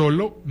encuentra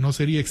solo, no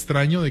sería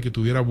extraño de que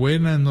tuviera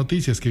buenas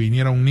noticias, que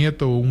viniera un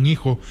nieto o un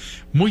hijo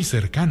muy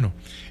cercano.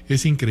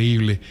 Es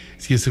increíble.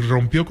 Si se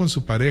rompió con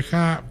su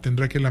pareja,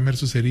 tendrá que lamer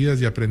sus heridas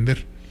y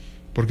aprender.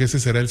 Porque ese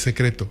será el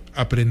secreto,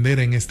 aprender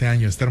en este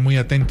año, estar muy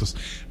atentos,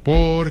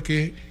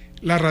 porque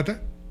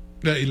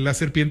la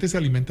serpiente se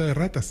alimenta de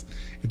ratas,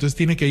 entonces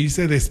tiene que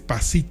irse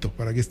despacito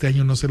para que este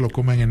año no se lo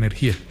coma en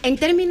energía. En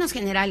términos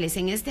generales,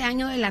 en este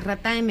año de la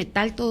rata de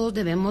metal todos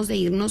debemos de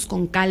irnos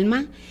con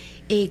calma,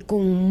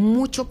 con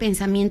mucho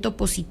pensamiento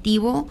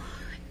positivo.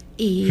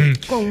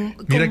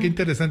 Mira qué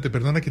interesante,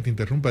 perdona que te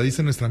interrumpa,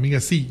 dice nuestra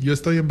amiga, sí, yo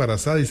estoy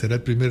embarazada y será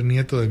el primer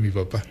nieto de mi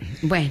papá.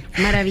 Bueno,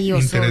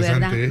 maravilloso,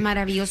 ¿verdad?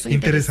 Maravilloso,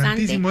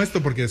 interesantísimo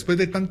esto, porque después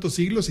de tantos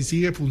siglos y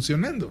sigue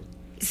funcionando.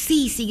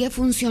 Sí, sigue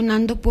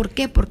funcionando. ¿Por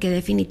qué? Porque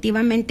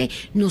definitivamente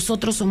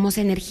nosotros somos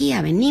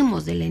energía,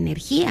 venimos de la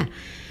energía.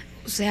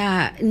 O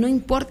sea, no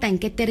importa en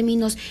qué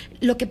términos.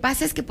 Lo que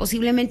pasa es que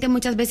posiblemente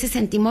muchas veces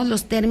sentimos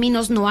los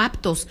términos no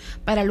aptos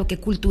para lo que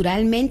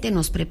culturalmente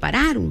nos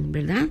prepararon,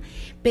 ¿verdad?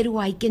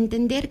 Pero hay que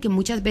entender que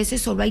muchas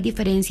veces solo hay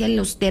diferencia en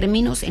los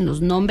términos, en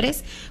los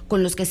nombres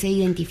con los que se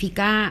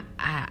identifica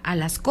a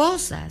las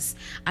cosas,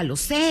 a los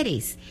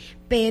seres.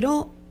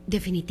 Pero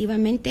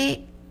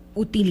definitivamente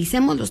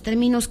utilicemos los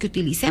términos que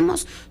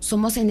utilicemos,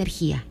 somos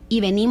energía y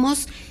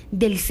venimos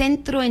del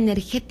centro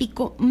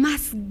energético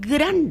más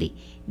grande,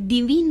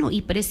 divino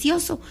y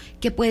precioso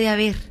que puede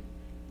haber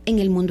en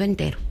el mundo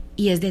entero,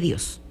 y es de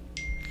Dios.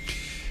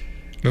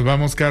 Nos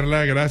vamos,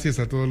 Carla, gracias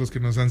a todos los que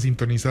nos han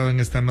sintonizado en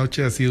esta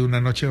noche. Ha sido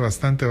una noche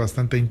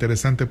bastante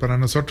interesante para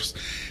nosotros.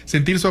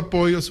 Sentir su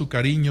apoyo, su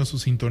cariño, su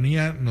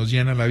sintonía nos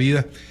llena la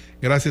vida.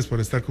 Gracias por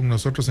estar con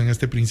nosotros en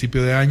este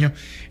principio de año.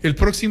 El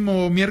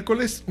próximo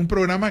miércoles, un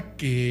programa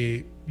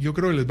que yo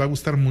creo que les va a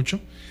gustar mucho,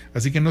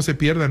 así que no se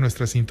pierda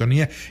nuestra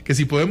sintonía, que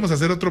si podemos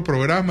hacer otro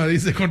programa,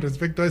 dice, con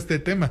respecto a este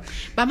tema.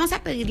 Vamos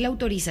a pedir la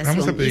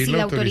autorización. Y si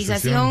la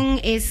autorización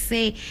es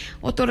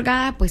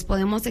otorgada, pues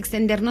podemos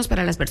extendernos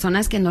para las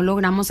personas que no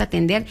logramos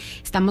atender.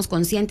 Estamos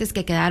conscientes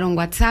que quedaron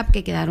WhatsApp,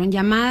 que quedaron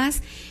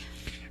llamadas.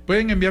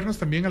 Pueden enviarnos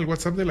también al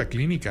WhatsApp de la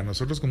clínica.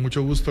 Nosotros con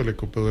mucho gusto le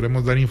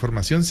podremos dar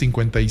información.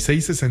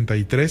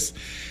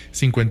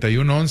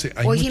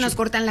 5663-5111. Hoy sí nos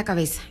cortan la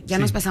cabeza. Ya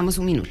sí. Nos pasamos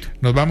un minuto.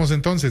 Nos vamos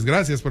entonces.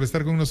 Gracias por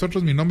estar con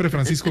nosotros. Mi nombre es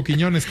Francisco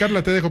Quiñones.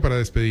 Carla, te dejo para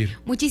despedir.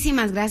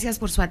 Muchísimas gracias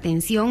por su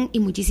atención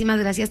y muchísimas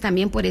gracias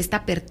también por esta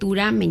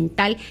apertura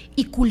mental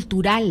y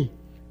cultural,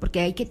 porque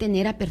hay que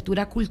tener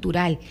apertura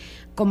cultural,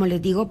 como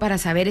les digo, para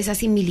saber esa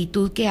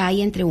similitud que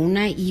hay entre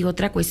una y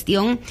otra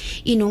cuestión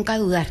y nunca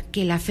dudar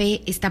que la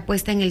fe está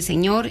puesta en el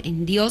Señor,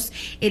 en Dios.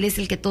 Él es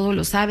el que todo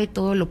lo sabe,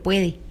 todo lo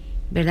puede,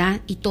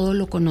 ¿verdad? Y todo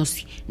lo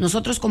conoce.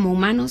 Nosotros como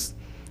humanos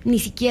ni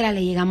siquiera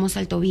le llegamos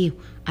al tobillo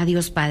a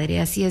Dios Padre,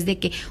 así es de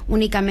que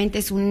únicamente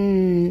es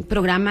un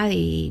programa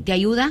de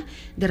ayuda,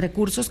 de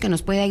recursos que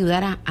nos puede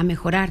ayudar a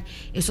mejorar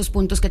esos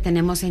puntos que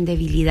tenemos en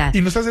debilidad. Y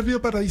nos ha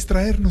servido para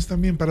distraernos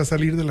también, para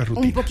salir de la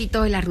rutina. Un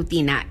poquito de la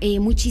rutina.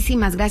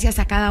 Muchísimas gracias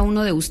a cada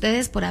uno de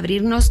ustedes por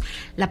abrirnos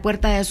la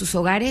puerta de sus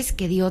hogares,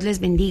 que Dios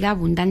les bendiga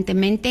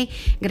abundantemente.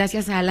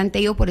 Gracias a Alan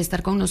Tello por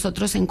estar con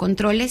nosotros en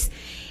controles.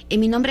 En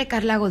mi nombre,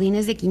 Carla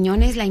Godínez de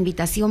Quiñones, la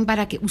invitación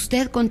para que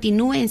usted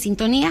continúe en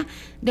sintonía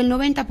del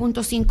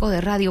 90.5 de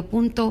Radio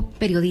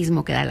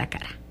Periodismo que da la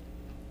cara.